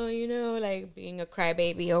 like being a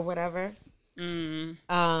crybaby or whatever.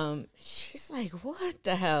 She's like, what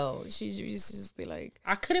the hell? She used to just be like,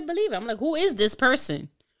 I couldn't believe it. I'm like, who is this person?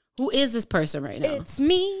 Who is this person right now? it's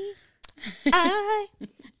me. I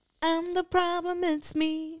am the problem. It's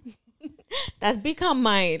me. That's become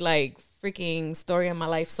my like freaking story of my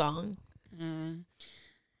life song.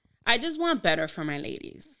 I just want better for my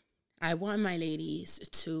ladies. I want my ladies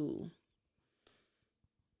to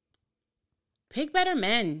pick better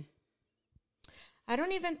men. I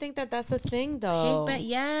don't even think that that's a thing, though.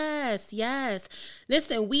 Yes.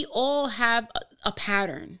 Listen, we all have a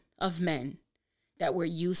pattern of men that we're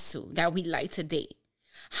used to, that we like to date.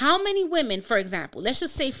 How many women, for example, let's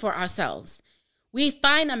just say for ourselves, we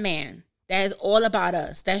find a man that is all about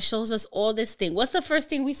us, that shows us all this thing. What's the first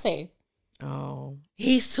thing we say? Oh,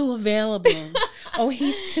 he's too available. Oh,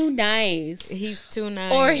 he's too nice. He's too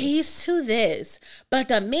nice. Or he's too this. But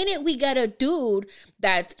the minute we get a dude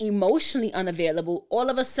that's emotionally unavailable, all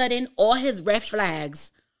of a sudden, all his red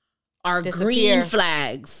flags are green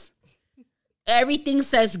flags. Everything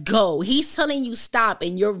says go. He's telling you stop,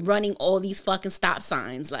 and you're running all these fucking stop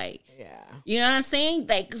signs. Like, yeah. You know what I'm saying?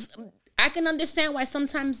 Like, I can understand why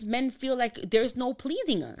sometimes men feel like there's no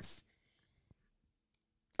pleasing us.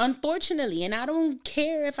 Unfortunately, and I don't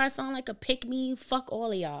care if I sound like a pick-me, fuck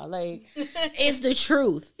all of y'all. Like, it's the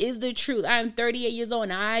truth. It's the truth. I'm 38 years old,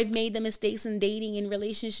 and I've made the mistakes in dating and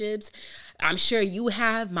relationships. I'm sure you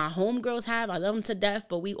have. My homegirls have. I love them to death,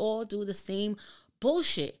 but we all do the same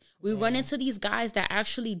bullshit. We run into these guys that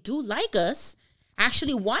actually do like us,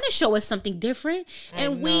 actually want to show us something different,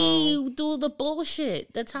 and we do the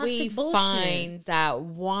bullshit, the toxic bullshit. We find that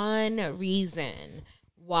one reason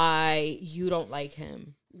why you don't like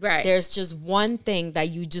him. Right. There's just one thing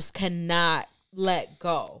that you just cannot let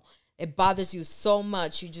go. It bothers you so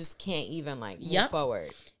much you just can't even like move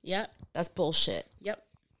forward. Yep. That's bullshit. Yep.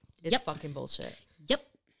 It's fucking bullshit. Yep.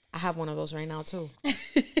 I have one of those right now too.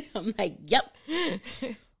 I'm like, yep.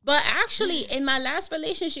 But actually, in my last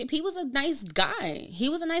relationship, he was a nice guy. He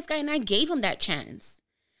was a nice guy, and I gave him that chance.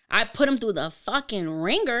 I put him through the fucking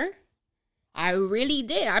ringer. I really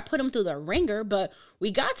did. I put him through the ringer, but we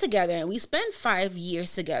got together and we spent 5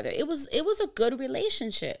 years together. It was a good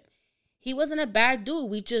relationship. He wasn't a bad dude.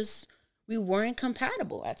 We weren't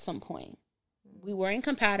compatible at some point. We weren't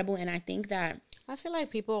compatible, and I think that I feel like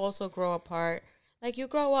people also grow apart. Like, you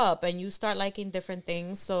grow up and you start liking different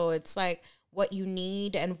things, so it's like what you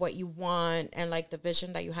need and what you want and like the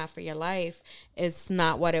vision that you have for your life is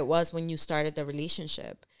not what it was when you started the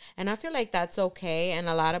relationship. And I feel like that's okay. And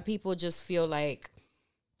a lot of people just feel like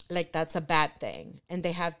that's a bad thing. And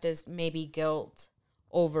they have this maybe guilt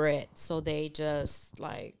over it. So they just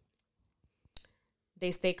like,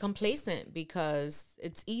 they stay complacent because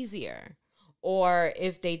it's easier. Or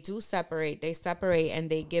if they do separate, they separate and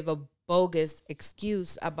they give a bogus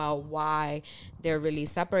excuse about why they're really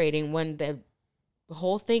separating when the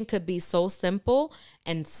whole thing could be so simple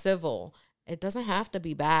and civil. It doesn't have to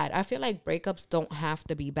be bad. I feel like breakups don't have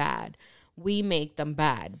to be bad. We make them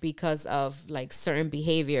bad because of like certain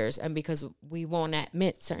behaviors and because we won't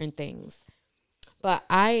admit certain things. But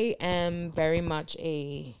I am very much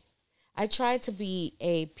I try to be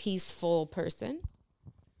a peaceful person,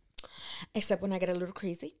 except when I get a little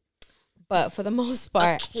crazy. But for the most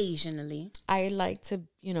part, occasionally, I like to,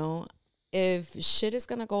 if shit is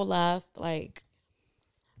gonna go left, like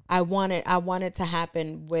I want it to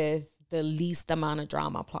happen with the least amount of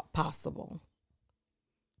drama possible.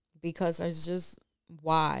 Because it's just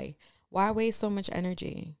why waste so much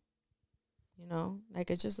energy? Like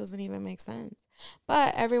it just doesn't even make sense.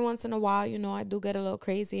 But every once in a while, I do get a little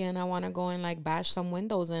crazy and I want to go and like bash some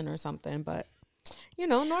windows in or something. But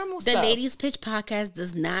normal stuff. The Ladies Pitch podcast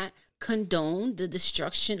does not condone the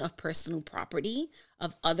destruction of personal property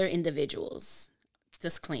of other individuals.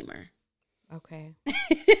 Disclaimer. Okay.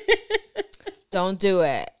 Don't do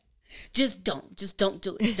it. Just don't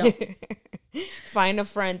do it. Don't. Find a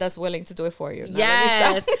friend that's willing to do it for you.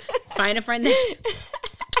 Yes. Find a friend that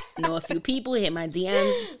know a few people, hit my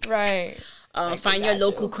DMs. Right. Find your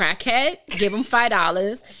local crackhead, give him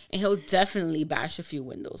 $5, and he'll definitely bash a few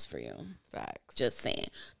windows for you. Facts. Just saying.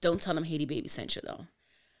 Don't tell him Haiti Baby sent you though.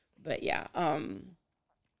 But yeah,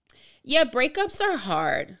 breakups are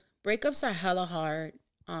hard. Breakups are hella hard.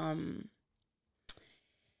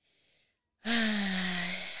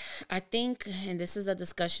 I think, and this is a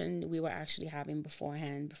discussion we were actually having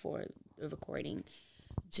beforehand, before the recording,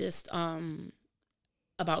 just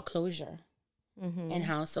about closure. Mm-hmm. And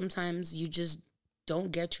how sometimes you just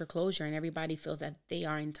don't get your closure, and everybody feels that they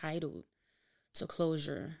are entitled to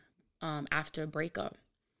closure after a breakup.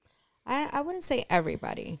 I wouldn't say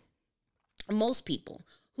everybody. Most people.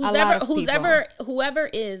 Whoever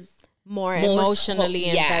is more emotionally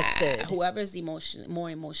invested. Whoever's more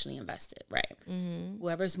emotionally invested, right?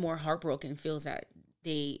 Whoever's more heartbroken feels that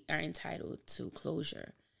they are entitled to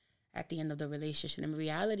closure at the end of the relationship. In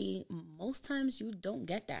reality, most times you don't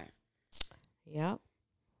get that. Yep.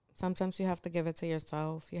 Sometimes you have to give it to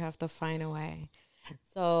yourself. You have to find a way.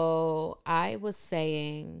 So I was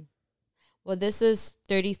saying, well, this is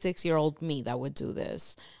 36-year-old me that would do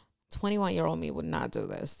this. 21-year-old me would not do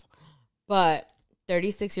this. But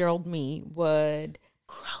 36-year-old me would...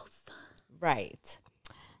 Growth. Right.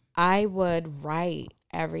 I would write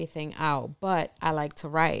everything out. But I like to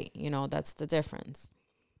write. You know, that's the difference.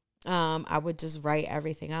 I would just write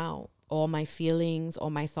everything out. All my feelings, all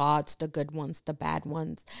my thoughts, the good ones, the bad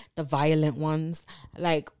ones, the violent ones,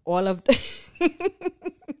 like all of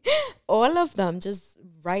all of them. Just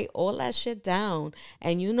write all that shit down.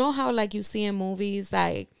 And you know how like you see in movies,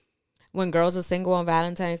 like when girls are single on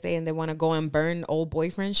Valentine's Day and they want to go and burn old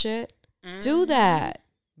boyfriend shit? Do that.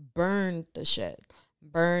 Burn the shit.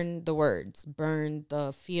 Burn the words. Burn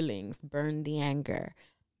the feelings. Burn the anger.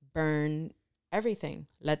 Burn everything.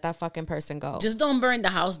 Let that fucking person go. Just don't burn the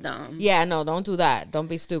house down. Yeah, no, don't do that. Don't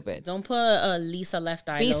be stupid. Don't put a Lisa Left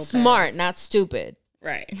Eye Be Lopez. smart, not stupid.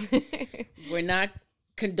 Right. We're not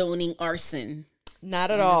condoning arson.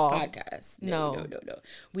 Not at all. This podcast. No.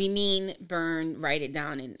 We mean burn, write it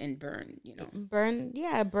down and burn, you know.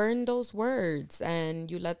 Burn those words and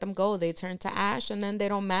you let them go. They turn to ash and then they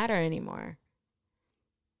don't matter anymore.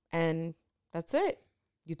 And that's it.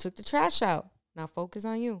 You took the trash out. Now focus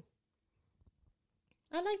on you.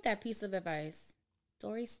 I like that piece of advice.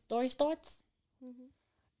 Dory's thoughts?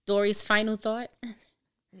 Dory's final thought?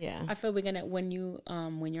 Yeah. I feel we're gonna when you're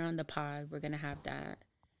on the pod, we're gonna have that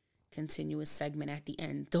continuous segment at the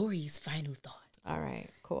end. Dory's final thoughts. All right,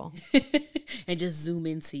 cool. And just zoom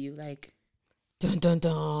into you like dun dun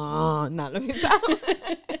dun. Not let me stop. But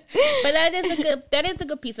that is a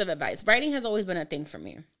good piece of advice. Writing has always been a thing for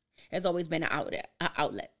me. It's always been an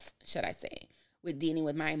outlet, should I say, with dealing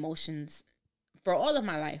with my emotions for all of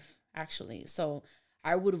my life, actually. So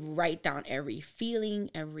I would write down every feeling,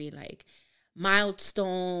 every like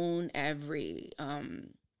milestone, every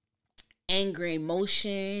angry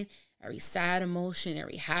emotion, every sad emotion,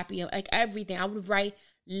 every happy, like everything. I would write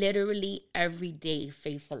literally every day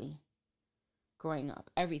faithfully growing up,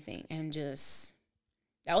 everything. And just,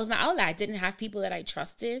 that was my outlet. I didn't have people that I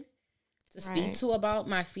trusted to speak to about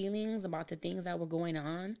my feelings, about the things that were going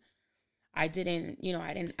on. I didn't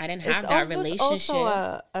have that relationship. It's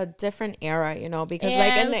also a different era, you know, because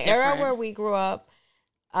like in the era where we grew up,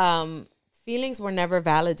 feelings were never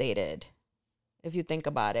validated. If you think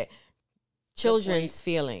about it, children's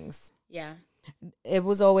feelings. Yeah. It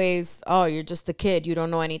was always, oh, you're just a kid. You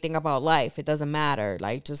don't know anything about life. It doesn't matter.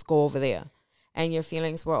 Like, just go over there. And your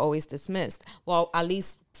feelings were always dismissed. Well, at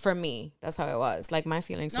least for me, that's how it was. Like, my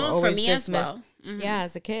feelings were always dismissed. As well. Mm-hmm. Yeah,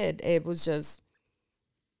 as a kid, it was just,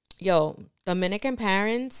 Dominican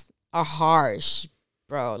parents are harsh,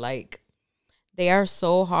 bro. Like, they are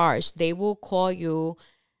so harsh. They will call you,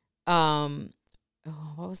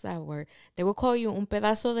 what was that word? They will call you un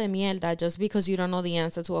pedazo de mierda just because you don't know the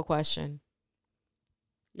answer to a question.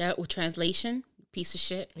 That translation, piece of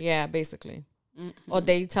shit. Yeah, basically. Mm-hmm. Or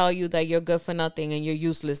they tell you that you're good for nothing and you're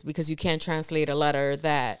useless because you can't translate a letter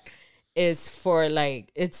that is for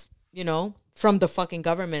like, it's, from the fucking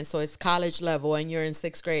government. So it's college level and you're in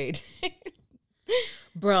 6th grade.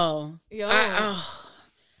 Bro.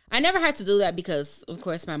 I never had to do that because, of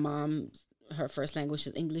course, my mom, her first language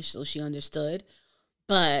is English, so she understood.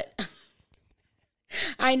 But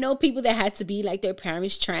I know people that had to be like their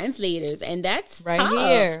parents' translators, and that's right tough.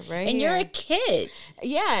 Here, right and here. You're a kid.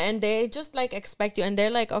 Yeah, and they just like expect you, and they're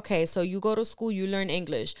like, okay, so you go to school, you learn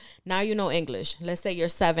English. Now you know English. Let's say you're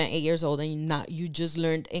 7, 8 years old, and you just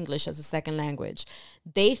learned English as a second language.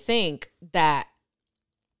 They think that.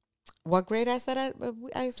 What grade I said?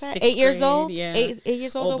 I said 8 years old. Yeah, 8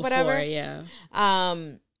 years old or whatever. Before, yeah.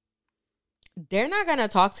 They're not gonna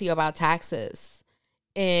talk to you about taxes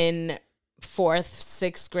in 4th,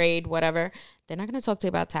 6th grade, whatever. They're not going to talk to you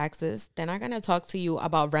about taxes. They're not going to talk to you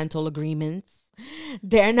about rental agreements.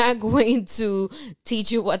 They're not going to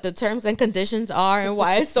teach you what the terms and conditions are and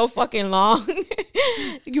why it's so fucking long.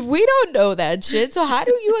 We don't know that shit. So how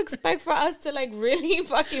do you expect for us to like really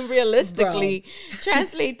fucking realistically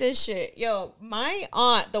translate this shit? Yo, my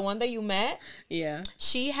aunt, the one that you met,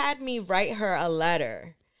 she had me write her a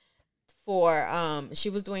letter for, she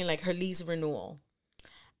was doing like her lease renewal.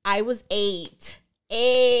 I was 8.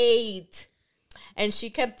 And she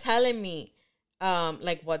kept telling me,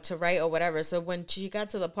 like what to write or whatever. So when she got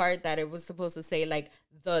to the part that it was supposed to say like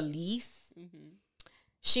the lease,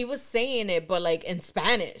 she was saying it, but like in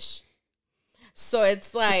Spanish. So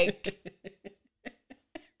it's like,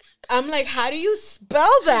 I'm like, how do you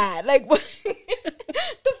spell that? Like, what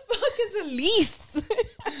the fuck is a lease?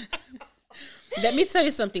 Let me tell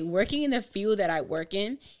you something. Working in the field that I work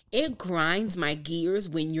in, it grinds my gears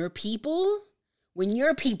when your people,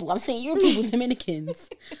 I'm saying your people, Dominicans,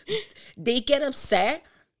 they get upset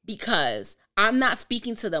because I'm not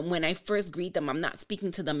speaking to them when I first greet them. I'm not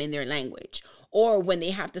speaking to them in their language. Or when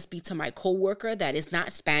they have to speak to my coworker that is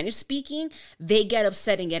not Spanish speaking, they get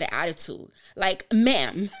upset and get an attitude. Like,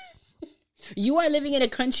 ma'am, you are living in a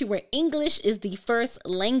country where English is the first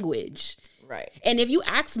language. Right. And if you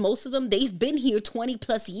ask most of them, they've been here 20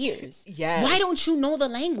 plus years. Yes. Why don't you know the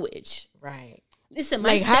language? Right. Listen,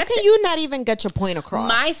 like, how can you not even get your point across?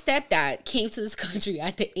 My stepdad came to this country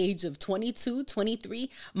at the age of 22, 23.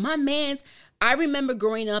 I remember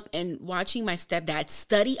growing up and watching my stepdad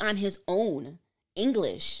study on his own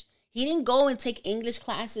English. He didn't go and take English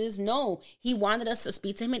classes. No, he wanted us to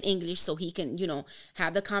speak to him in English so he can,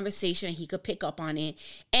 have the conversation and he could pick up on it.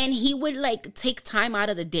 And he would like take time out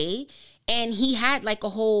of the day, and he had like a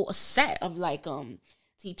whole set of like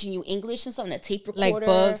teaching you English and something, a tape recorder. Like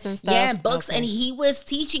books and stuff? Yeah, books. Okay. And he was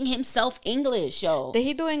teaching himself English, yo. Did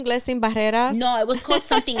he do Inglés sin barreras? No, it was called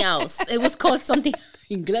something else. It was called something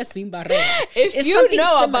Inglés sin barreras. If you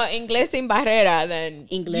know about Inglés sin barrera, then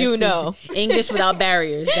you know. English without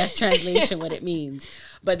barriers. That's translation what it means.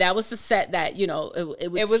 But that was the set that,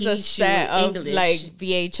 it was a set of English. like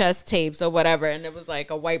VHS tapes or whatever. And it was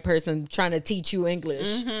like a white person trying to teach you English.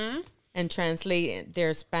 Mm-hmm. And translate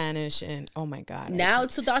their Spanish, and oh my God. Now,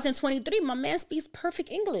 2023, my man speaks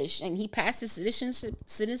perfect English, and he passed his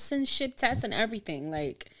citizenship test and everything.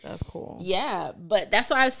 Like, that's cool. Yeah, but that's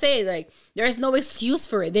why I say, like, there's no excuse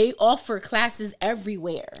for it. They offer classes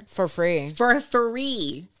everywhere. For free. For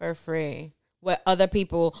free. With other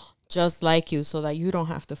people just like you, so that you don't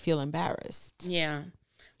have to feel embarrassed. Yeah.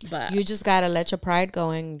 But you just got to let your pride go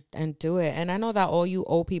and do it. And I know that all you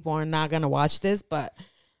old people are not going to watch this, but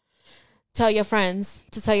tell your friends,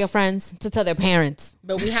 to tell your friends, to tell their parents.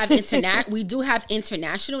 But we do have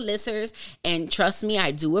international listeners, and trust me,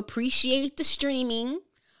 I do appreciate the streaming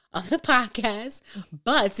of the podcast.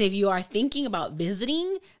 But if you are thinking about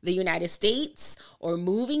visiting the United States or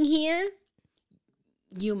moving here,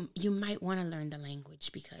 you might want to learn the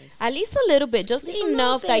language, because at least a little bit, just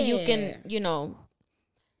enough that you can,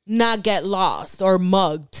 not get lost or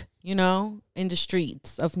mugged, in the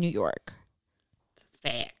streets of New York.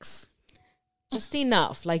 Facts. Just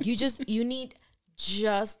enough. Like, you need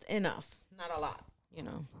just enough. Not a lot,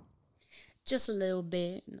 Just a little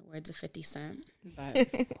bit, in the words of 50 Cent. But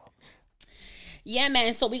yeah,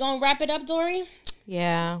 man. So we going to wrap it up, Dory?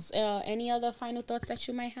 Yeah. Any other final thoughts that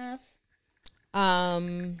you might have?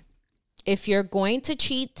 If you're going to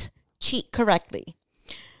cheat correctly.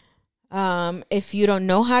 If you don't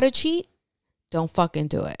know how to cheat, don't fucking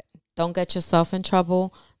do it. Don't get yourself in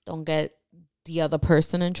trouble. Don't get the other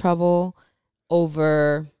person in trouble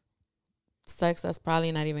over sex that's probably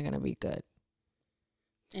not even going to be good.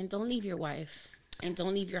 And don't leave your wife. And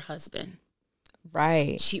don't leave your husband.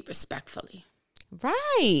 Right. Cheat respectfully.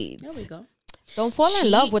 Right. There we go. Don't fall in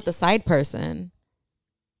love with the side person.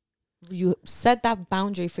 You set that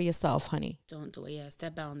boundary for yourself, honey. Don't do it. Yeah,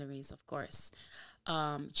 set boundaries, of course.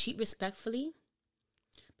 Cheat respectfully.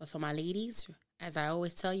 But for my ladies, as I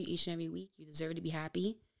always tell you each and every week, you deserve to be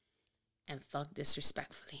happy. And fuck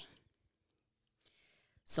disrespectfully.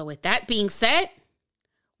 So with that being said,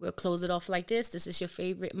 we'll close it off like this. This is your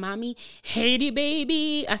favorite mommy, Haiti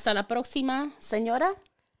baby. Hasta la próxima, señora.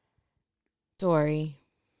 Dory.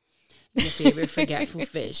 Your favorite forgetful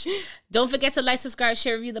fish. Don't forget to like, subscribe,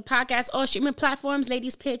 share, review the podcast. All streaming platforms,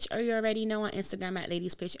 Ladies Pitch, or you already know, on Instagram at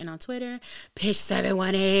Ladies Pitch, and on Twitter,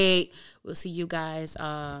 Pitch718. We'll see you guys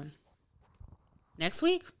next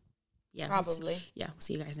week. Yeah, probably. We'll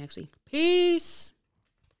see you guys next week. Peace.